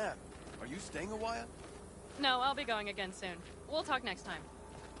 Pan Am, are you staying a while? No, I'll be going again soon. We'll talk next time.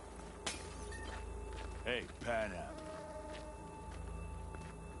 Hey, Pan Am.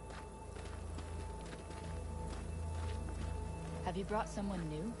 Have you brought someone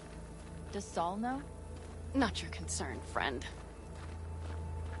new? Does Saul know? Not your concern, friend.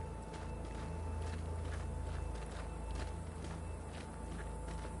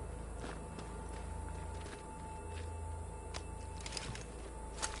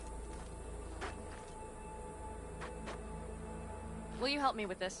 Will you help me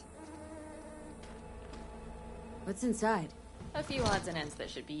with this? What's inside? A few odds and ends that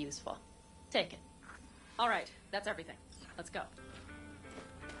should be useful. Take it. All right, that's everything. Let's go.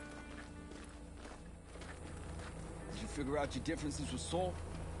 Did you figure out your differences with Saul?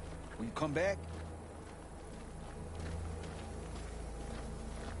 Will you come back?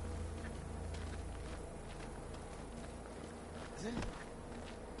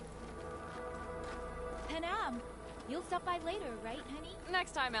 Pan Am, you'll stop by later, right, honey?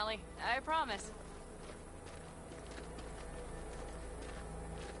 Next time, Ellie. I promise.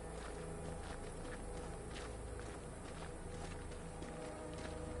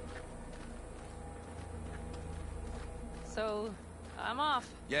 So, I'm off.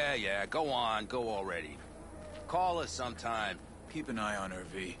 Yeah, go on, go already. Call us sometime. Keep an eye on her,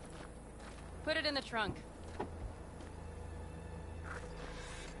 V. Put it in the trunk.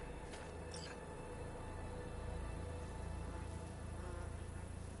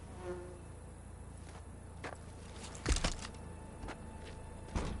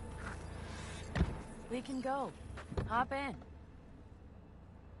 We can go. Hop in.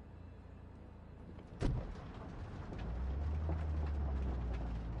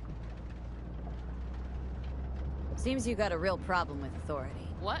 Seems you got a real problem with authority.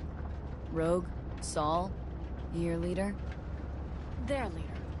 What? Rogue? Saul? Your leader? Their leader.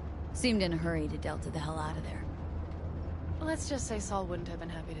 Seemed in a hurry to Delta the hell out of there. Let's just say Saul wouldn't have been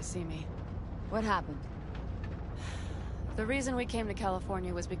happy to see me. What happened? The reason we came to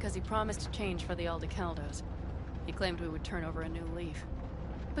California was because he promised to change for the Aldecaldos. He claimed we would turn over a new leaf.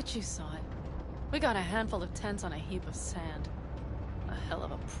 But you saw it. We got a handful of tents on a heap of sand. A hell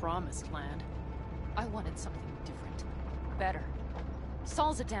of a promised land. I wanted something different. Better.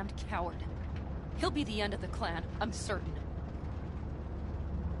 Saul's a damned coward. He'll be the end of the clan, I'm certain.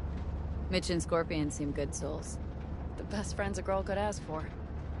 Mitch and Scorpion seem good souls. The best friends a girl could ask for.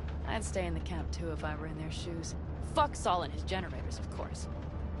 I'd stay in the camp too if I were in their shoes. Fuck Saul and his generators, of course.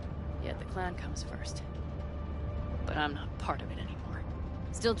 Yet the clan comes first. But I'm not part of it anymore.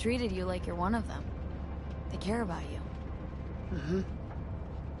 Still treated you like you're one of them. They care about you. Mm-hmm.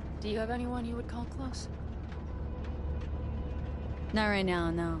 Do you have anyone you would call close? Not right now,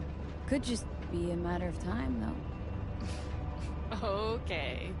 no. Could just be a matter of time, though.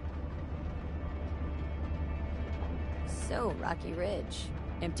 Okay. So, Rocky Ridge.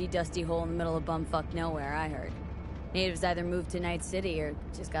 Empty, dusty hole in the middle of bumfuck nowhere, I heard. Natives either moved to Night City or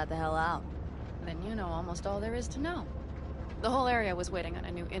just got the hell out. Then you know almost all there is to know. The whole area was waiting on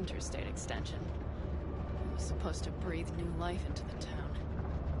a new interstate extension. It was supposed to breathe new life into the town.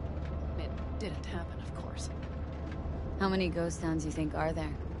 It didn't happen, of course. How many ghost towns you think are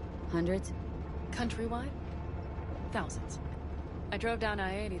there? Hundreds? Countrywide? Thousands. I drove down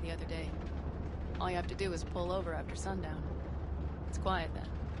I-80 the other day. All you have to do is pull over after sundown. It's quiet then.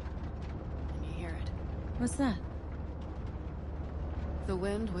 And you hear it. What's that? The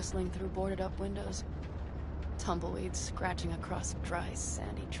wind whistling through boarded-up windows. Tumbleweeds scratching across dry,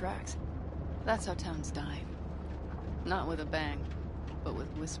 sandy tracks. That's how towns die. Not with a bang, but with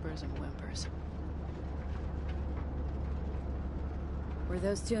whispers and whimpers. Were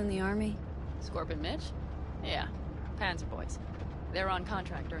those two in the army? Scorp and Mitch? Yeah, Panzer boys. They were on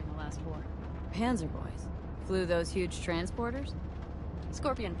contract during the last war. Panzer boys? Flew those huge transporters?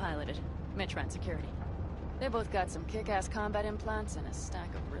 Scorpion piloted. Mitch ran security. They both got some kick-ass combat implants and a stack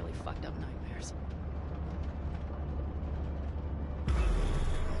of really fucked up nightmares.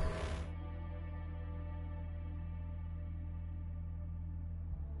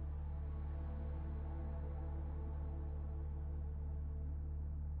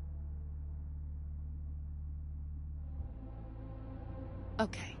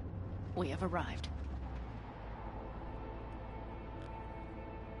 Okay, we have arrived.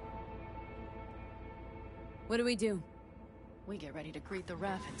 What do we do? We get ready to greet the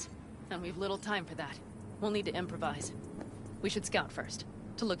Raffins, and we've little time for that. We'll need to improvise. We should scout first,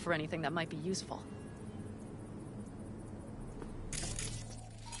 to look for anything that might be useful.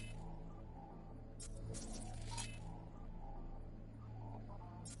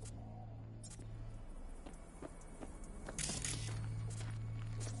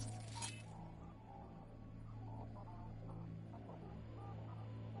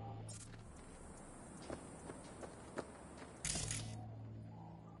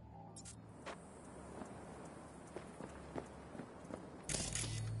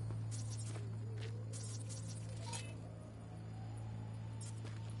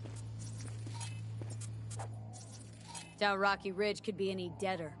 Doubt Rocky Ridge could be any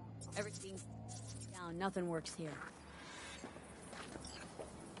deader. Everything's down, nothing works here.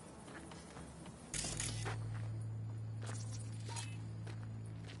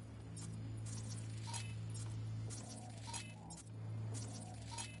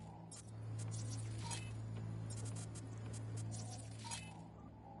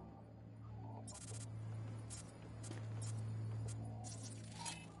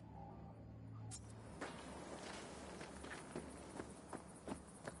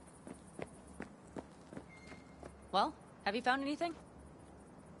 Well, have you found anything?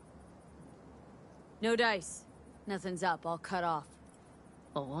 No dice. Nothing's up, all cut off.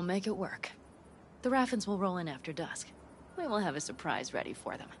 Well, we'll make it work. The Raffins will roll in after dusk. We will have a surprise ready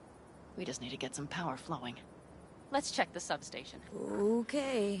for them. We just need to get some power flowing. Let's check the substation.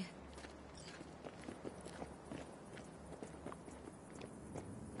 Okay.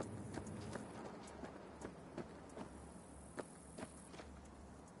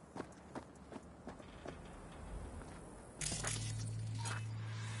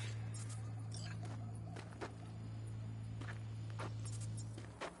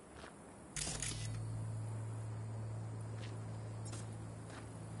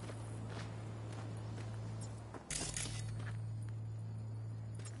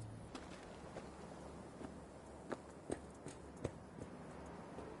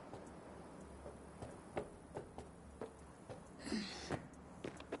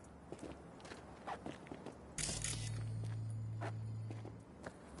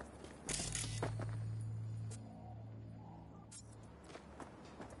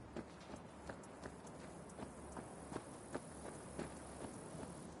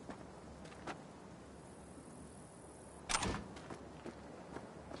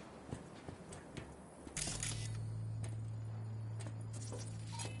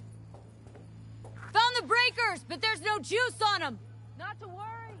 breakers, but there's no juice on them! Not to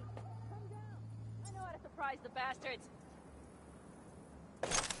worry. Come down. I know how to surprise the bastards.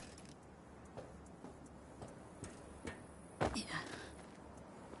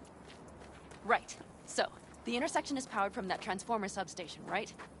 Right. So, the intersection is powered from that transformer substation,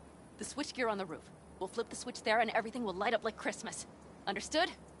 right? The switchgear on the roof. We'll flip the switch there and everything will light up like Christmas.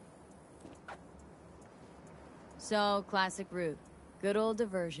 Understood? So, classic route. Good old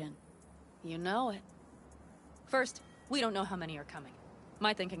diversion. You know it. First, we don't know how many are coming.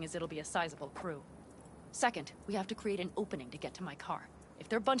 My thinking is it'll be a sizable crew. Second, we have to create an opening to get to my car. If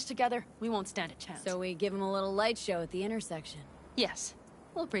they're bunched together, we won't stand a chance. So we give them a little light show at the intersection. Yes.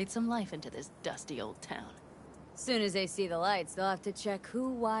 We'll breathe some life into this dusty old town. Soon as they see the lights, they'll have to check who,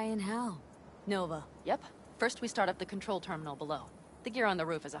 why, and how. Nova. Yep. First we start up the control terminal below. The gear on the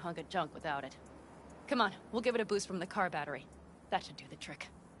roof is a hunk of junk without it. Come on, we'll give it a boost from the car battery. That should do the trick.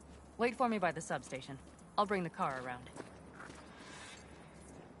 Wait for me by the substation. I'll bring the car around.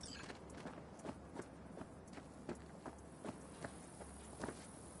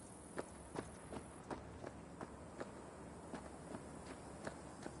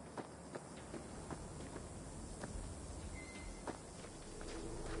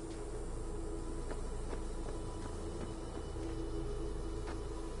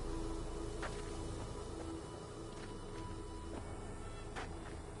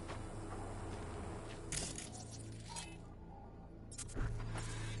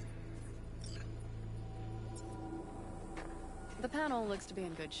 The panel looks to be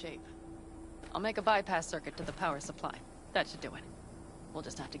in good shape. I'll make a bypass circuit to the power supply. That should do it. We'll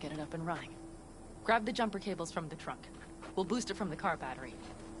just have to get it up and running. Grab the jumper cables from the trunk. We'll boost it from the car battery.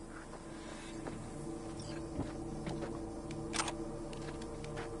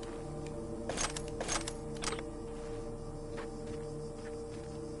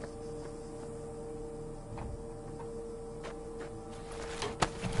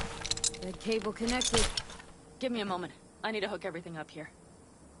 That cable connected. Give me a moment. I need to hook everything up here.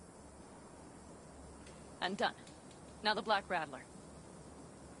 And done. Now the Black Rattler.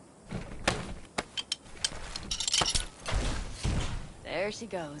 There she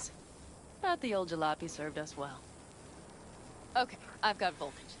goes. But the old jalopy served us well. Okay, I've got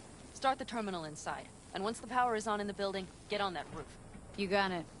voltage. Start the terminal inside. And once the power is on in the building, get on that roof. You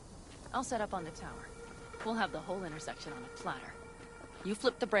got it. I'll set up on the tower. We'll have the whole intersection on a platter. You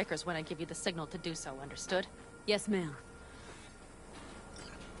flip the breakers when I give you the signal to do so, understood? Yes, ma'am.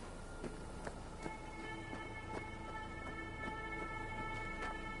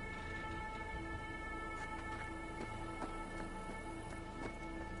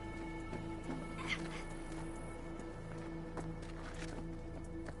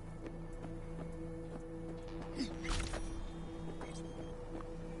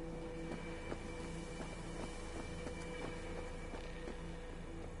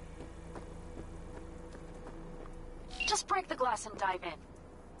 Just break the glass and dive in.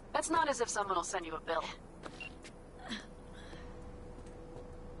 It's not as if someone will send you a bill.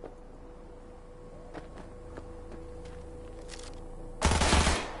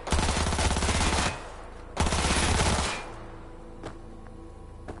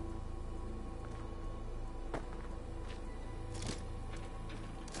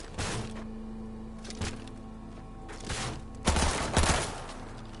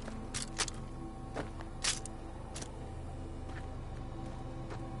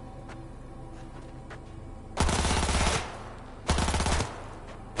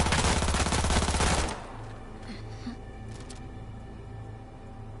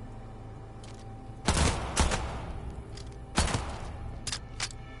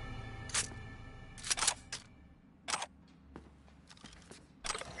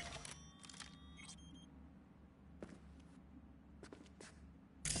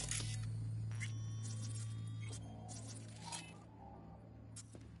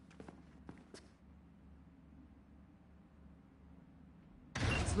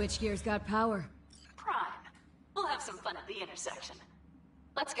 Switchgear's got power. Prime. We'll have some fun at the intersection.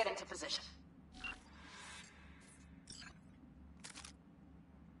 Let's get into position.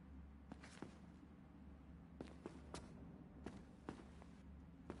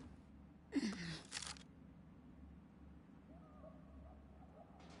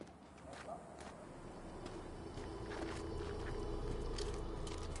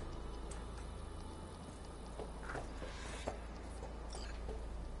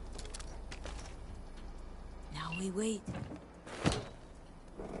 We wait.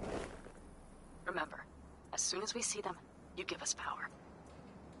 Remember, as soon as we see them, you give us power.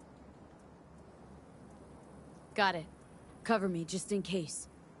 Got it. Cover me, just in case.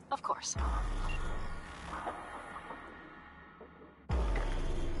 Of course.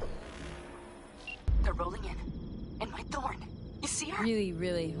 They're rolling in. And my thorn. You see her? Really,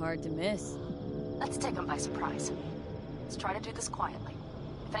 really hard to miss. Let's take them by surprise. Let's try to do this quietly.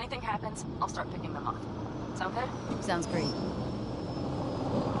 If anything happens, I'll start picking them off. Sound good? Sounds great.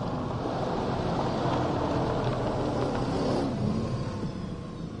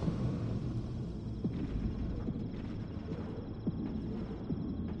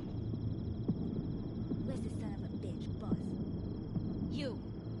 Where's the son of a bitch, boss? You,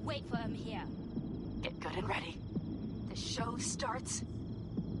 wait for him here. Get good and ready. The show starts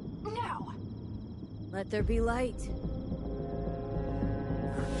now. Let there be light.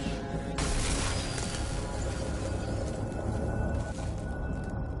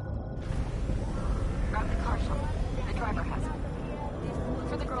 Grab the car, Sean. The driver has it. Look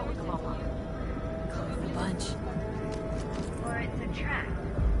for the girl with the mohawk. Calling a bunch. Or it's a trap.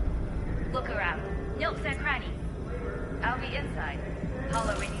 Look around. Nooks and crannies. I'll be inside.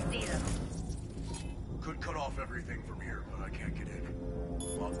 Holler when you see them. Could cut off everything from here, but I can't get in.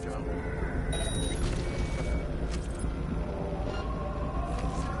 Locked down.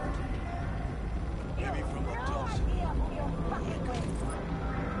 Maybe from up top.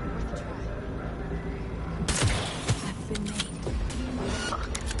 That's been made.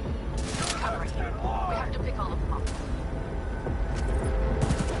 Cover it. We have to pick all of them up.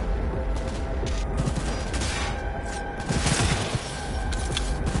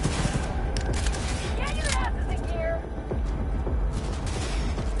 Get your asses in gear!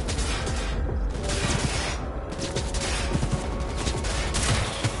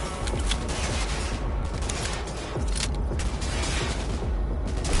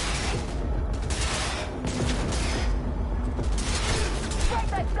 Break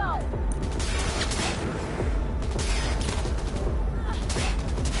that zone!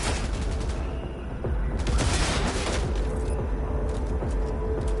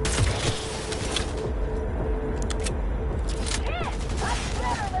 Shit! That's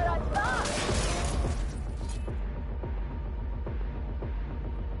better than I thought!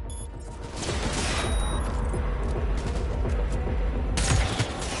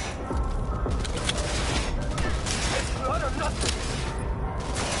 Blood or nothing.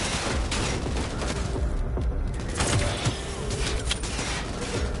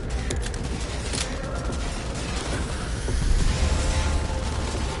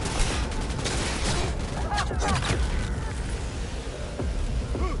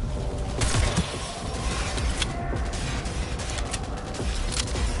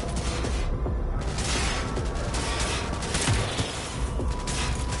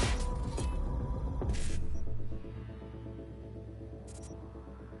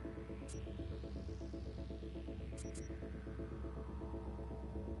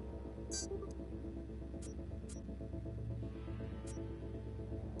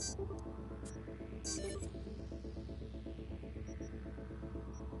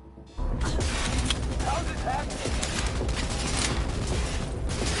 How's this happening?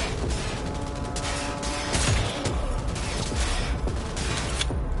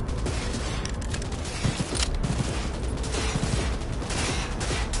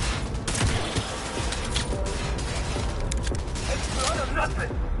 It's blood or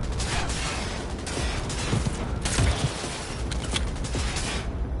nothing.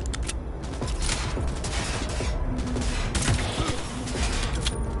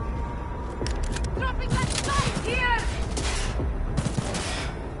 Dropping that side here!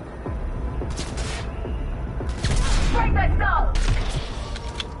 Break that zone!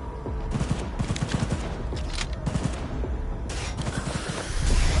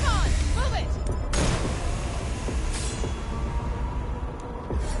 Come on, move it!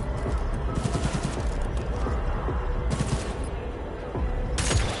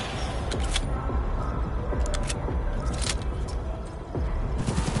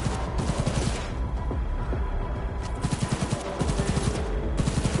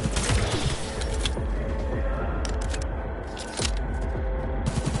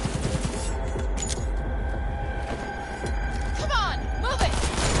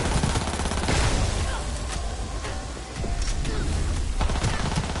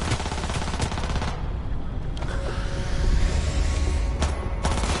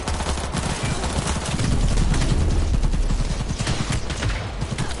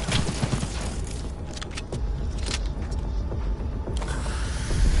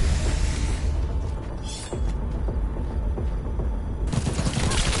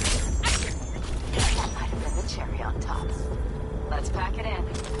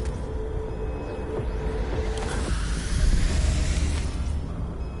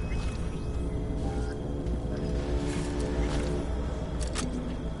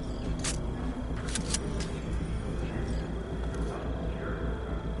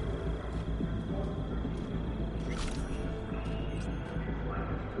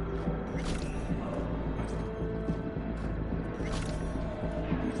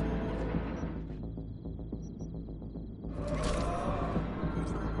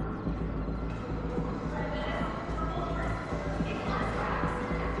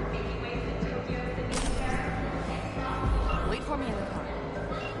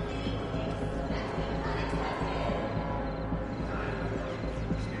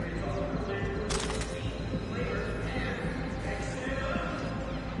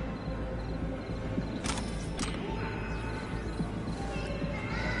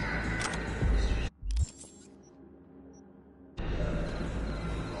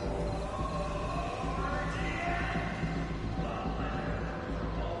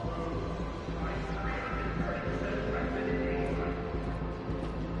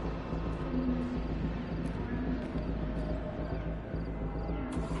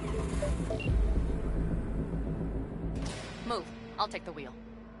 I'll take the wheel.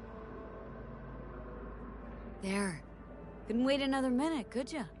 There. Couldn't wait another minute,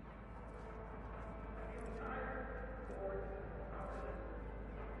 could ya?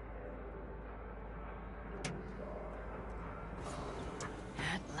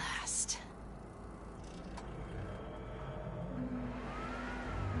 At last.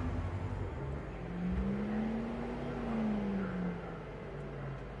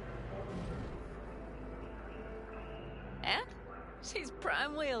 And? She's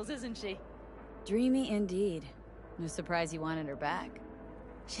prime wheels, isn't she? Dreamy indeed. No surprise you wanted her back.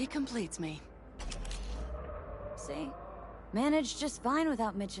 She completes me. See? Managed just fine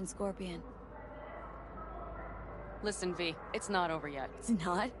without Mitch and Scorpion. Listen, V, it's not over yet. It's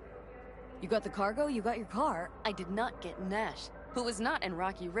not? You got the cargo, you got your car. I did not get Nash, who was not in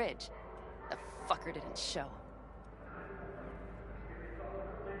Rocky Ridge. The fucker didn't show.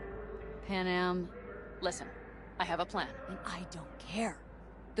 Pan Am. Listen, I have a plan. And I don't care.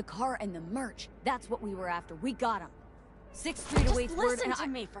 The car and the merch, that's what we were after. We got them. 6th Street awaits word and listen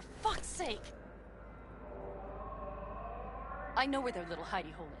to me, for fuck's sake! I know where their little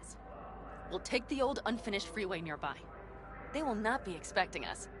hidey hole is. We'll take the old unfinished freeway nearby. They will not be expecting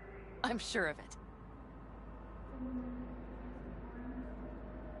us. I'm sure of it.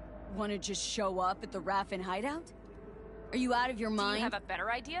 Want to just show up at the Raffin hideout? Are you out of your mind? Do you have a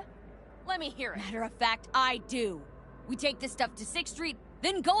better idea? Let me hear it. Matter of fact, I do. We take this stuff to 6th Street,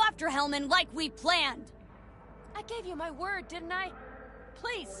 then go after Hellman like we planned. I gave you my word, didn't I?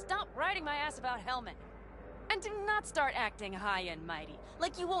 Please stop riding my ass about Hellman. And do not start acting high and mighty,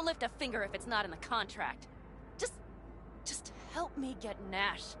 like you won't lift a finger if it's not in the contract. Just help me get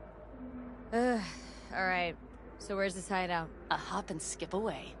Nash. Alright. So where's this hideout? A hop and skip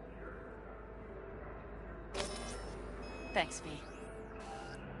away. Thanks, V.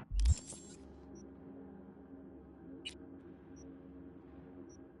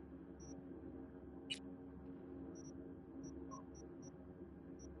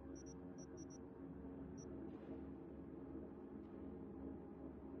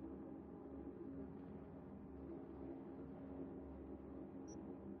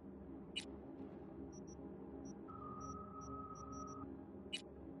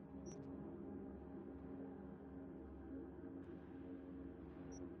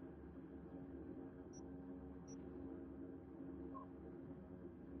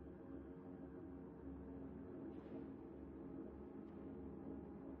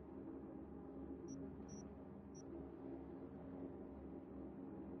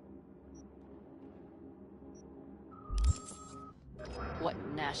 What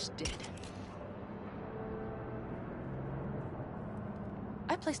Nash did.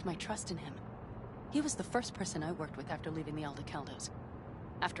 I placed my trust in him. He was the first person I worked with after leaving the Aldecaldos,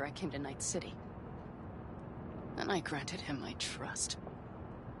 after I came to Night City. And I granted him my trust.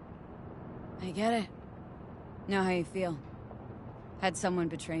 I get it. Know how you feel. Had someone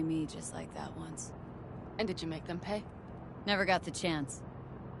betray me just like that once. And did you make them pay? Never got the chance.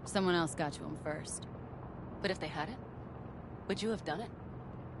 Someone else got to him first. But if they hadn't, would you have done it?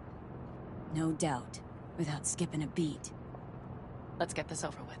 No doubt. Without skipping a beat. Let's get this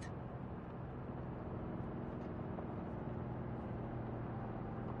over with.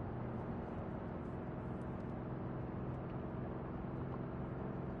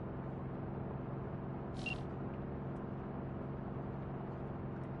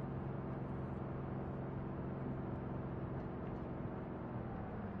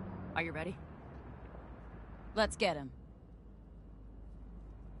 Are you ready? Let's get him.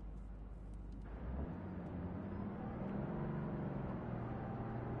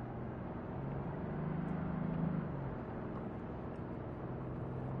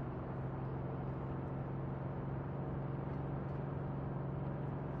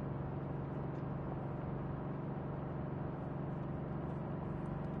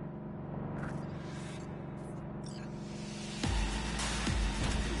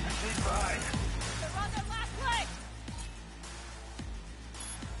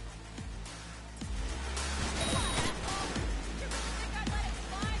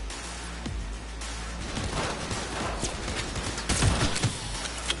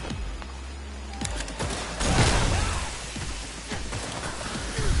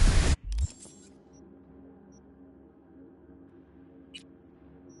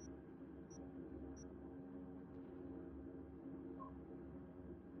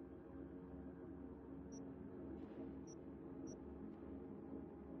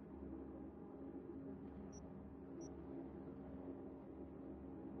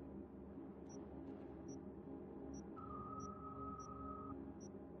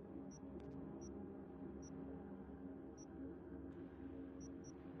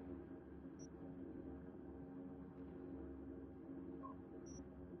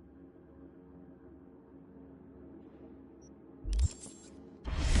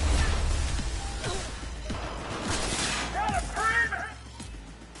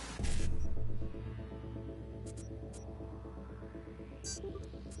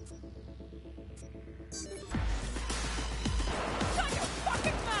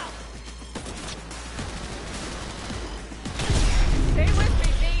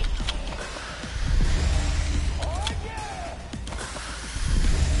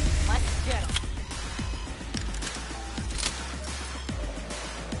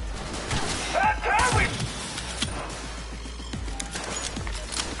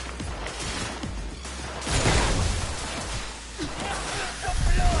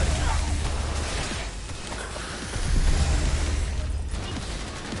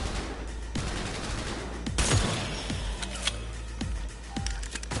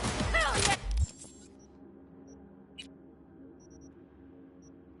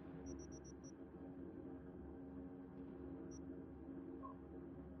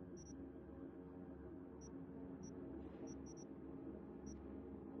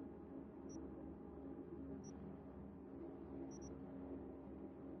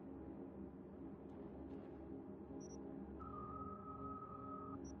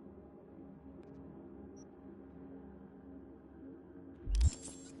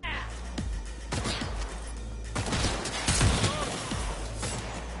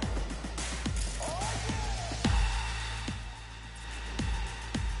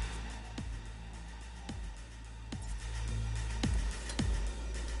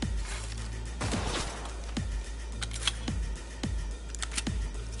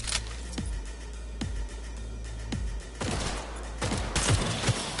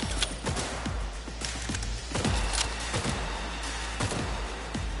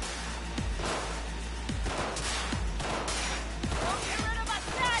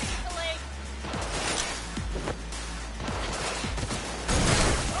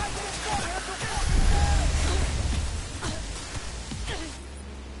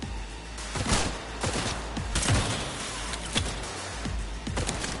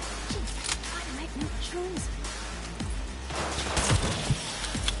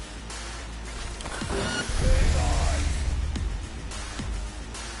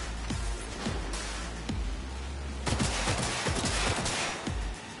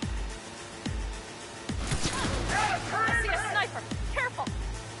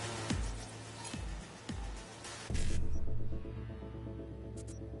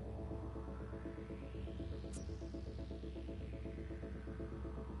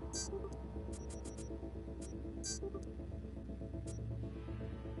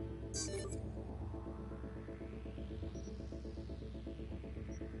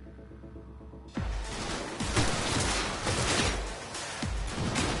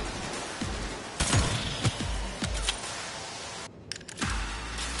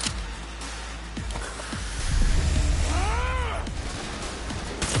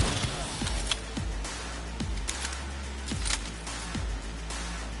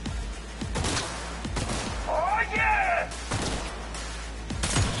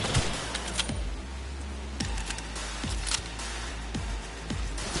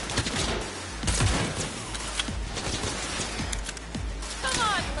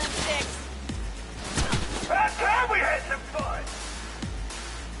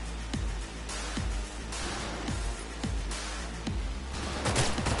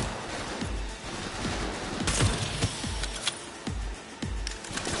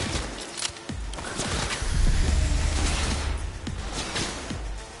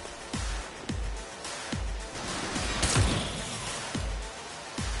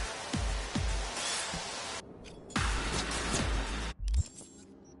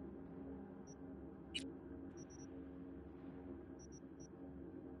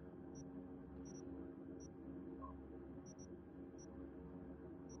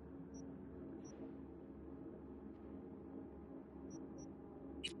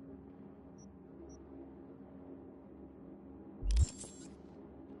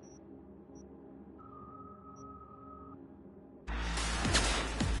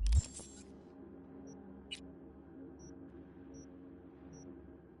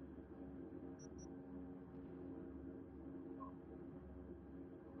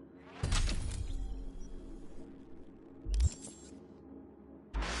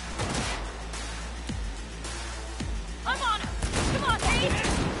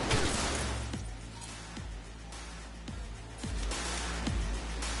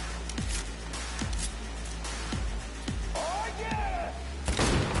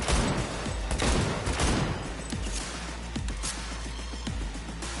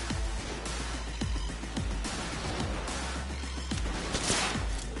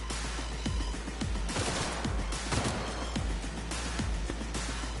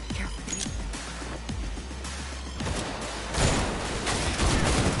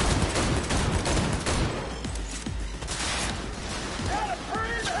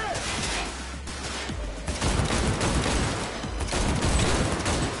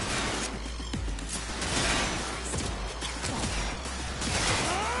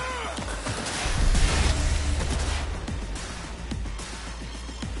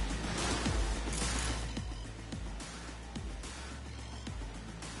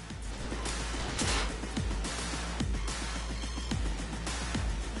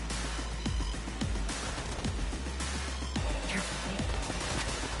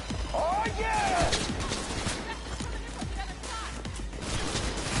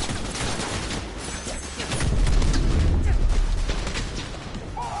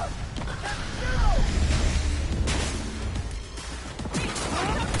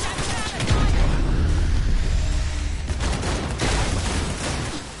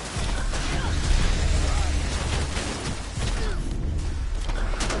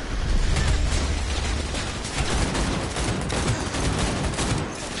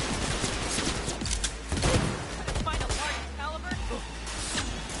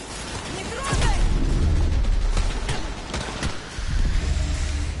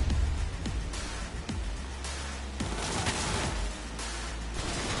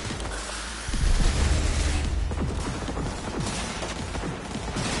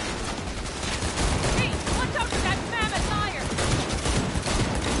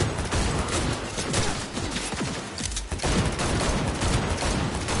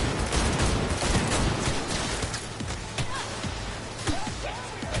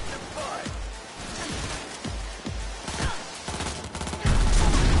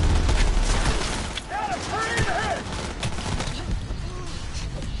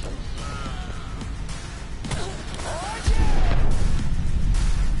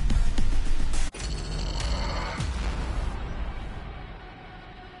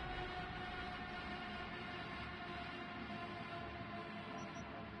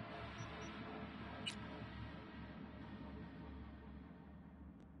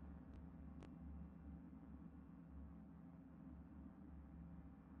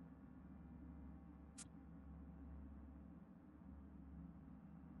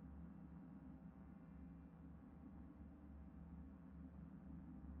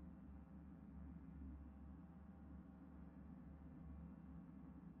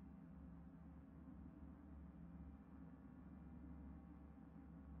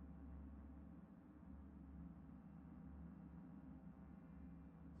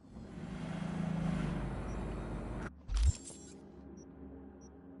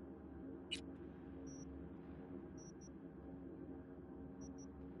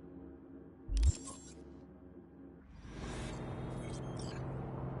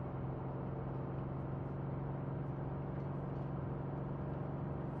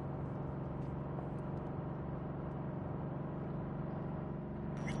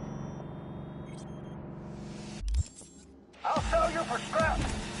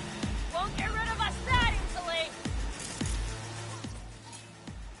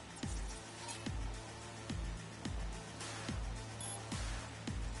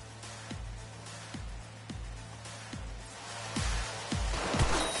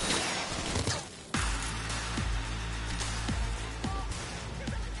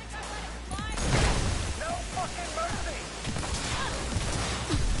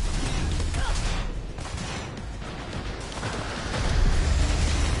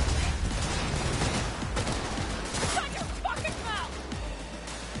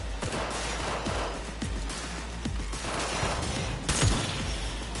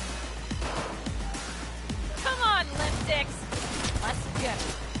 get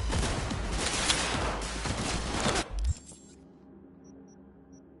it.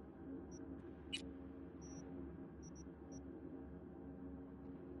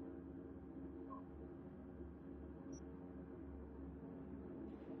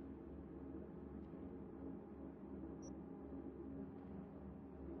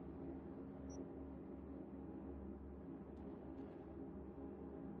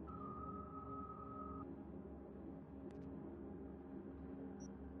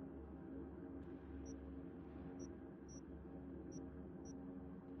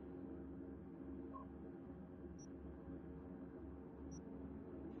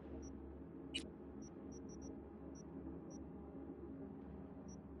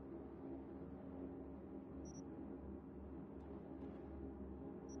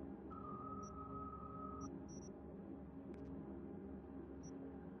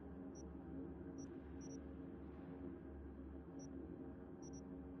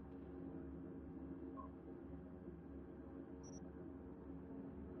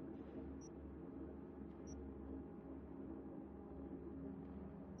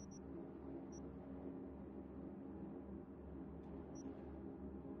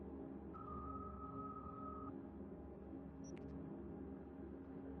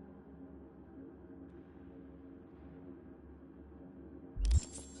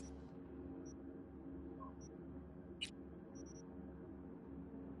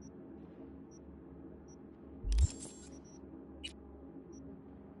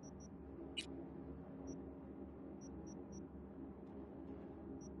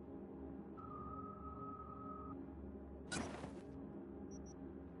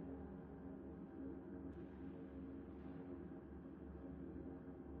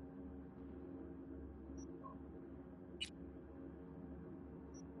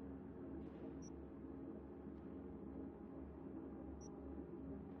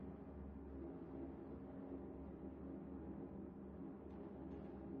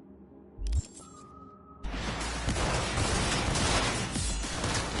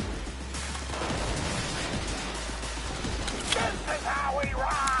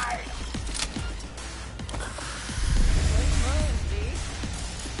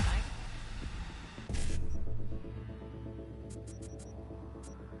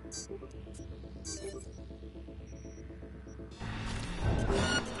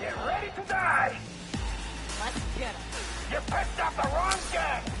 Get ready to die! Let's get him. You picked up the wrong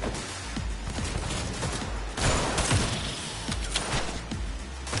gang!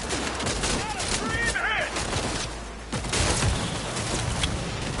 Not a scream hit!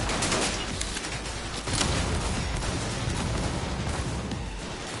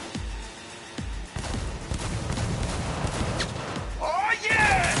 Oh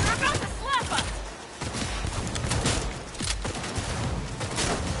yeah! They're about to slap us!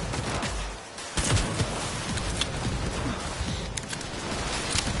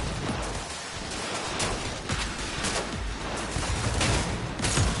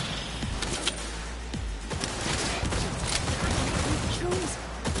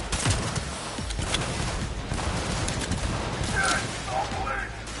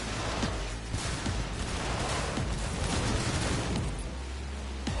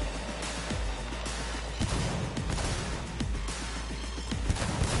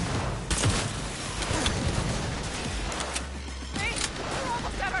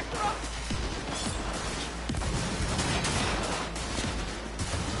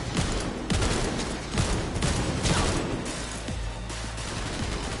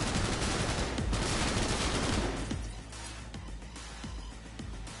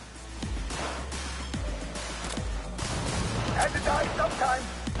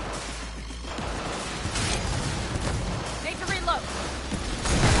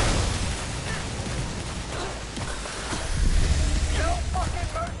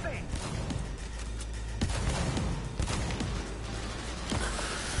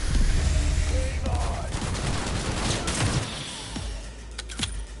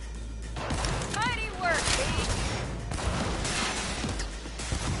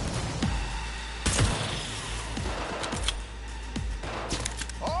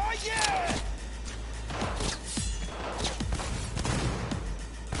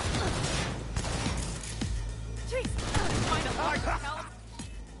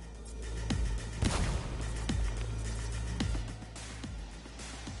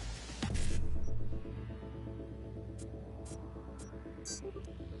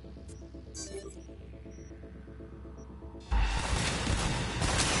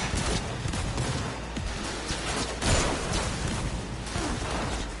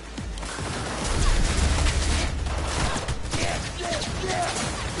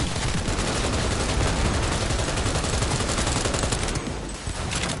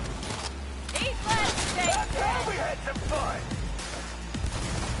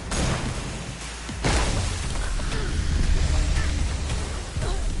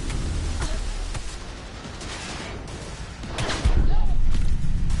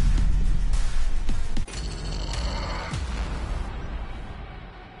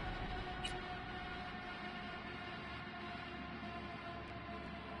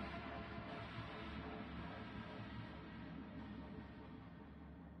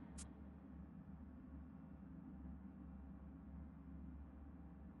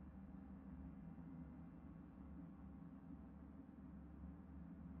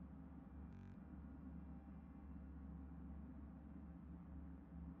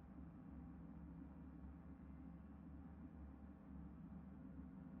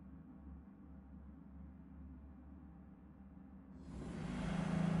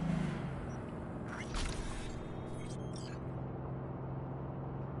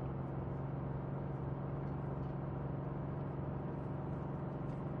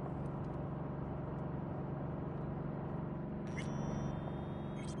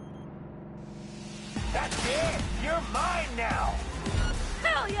 That's it! You're mine now!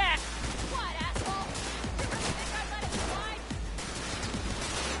 Hell yeah!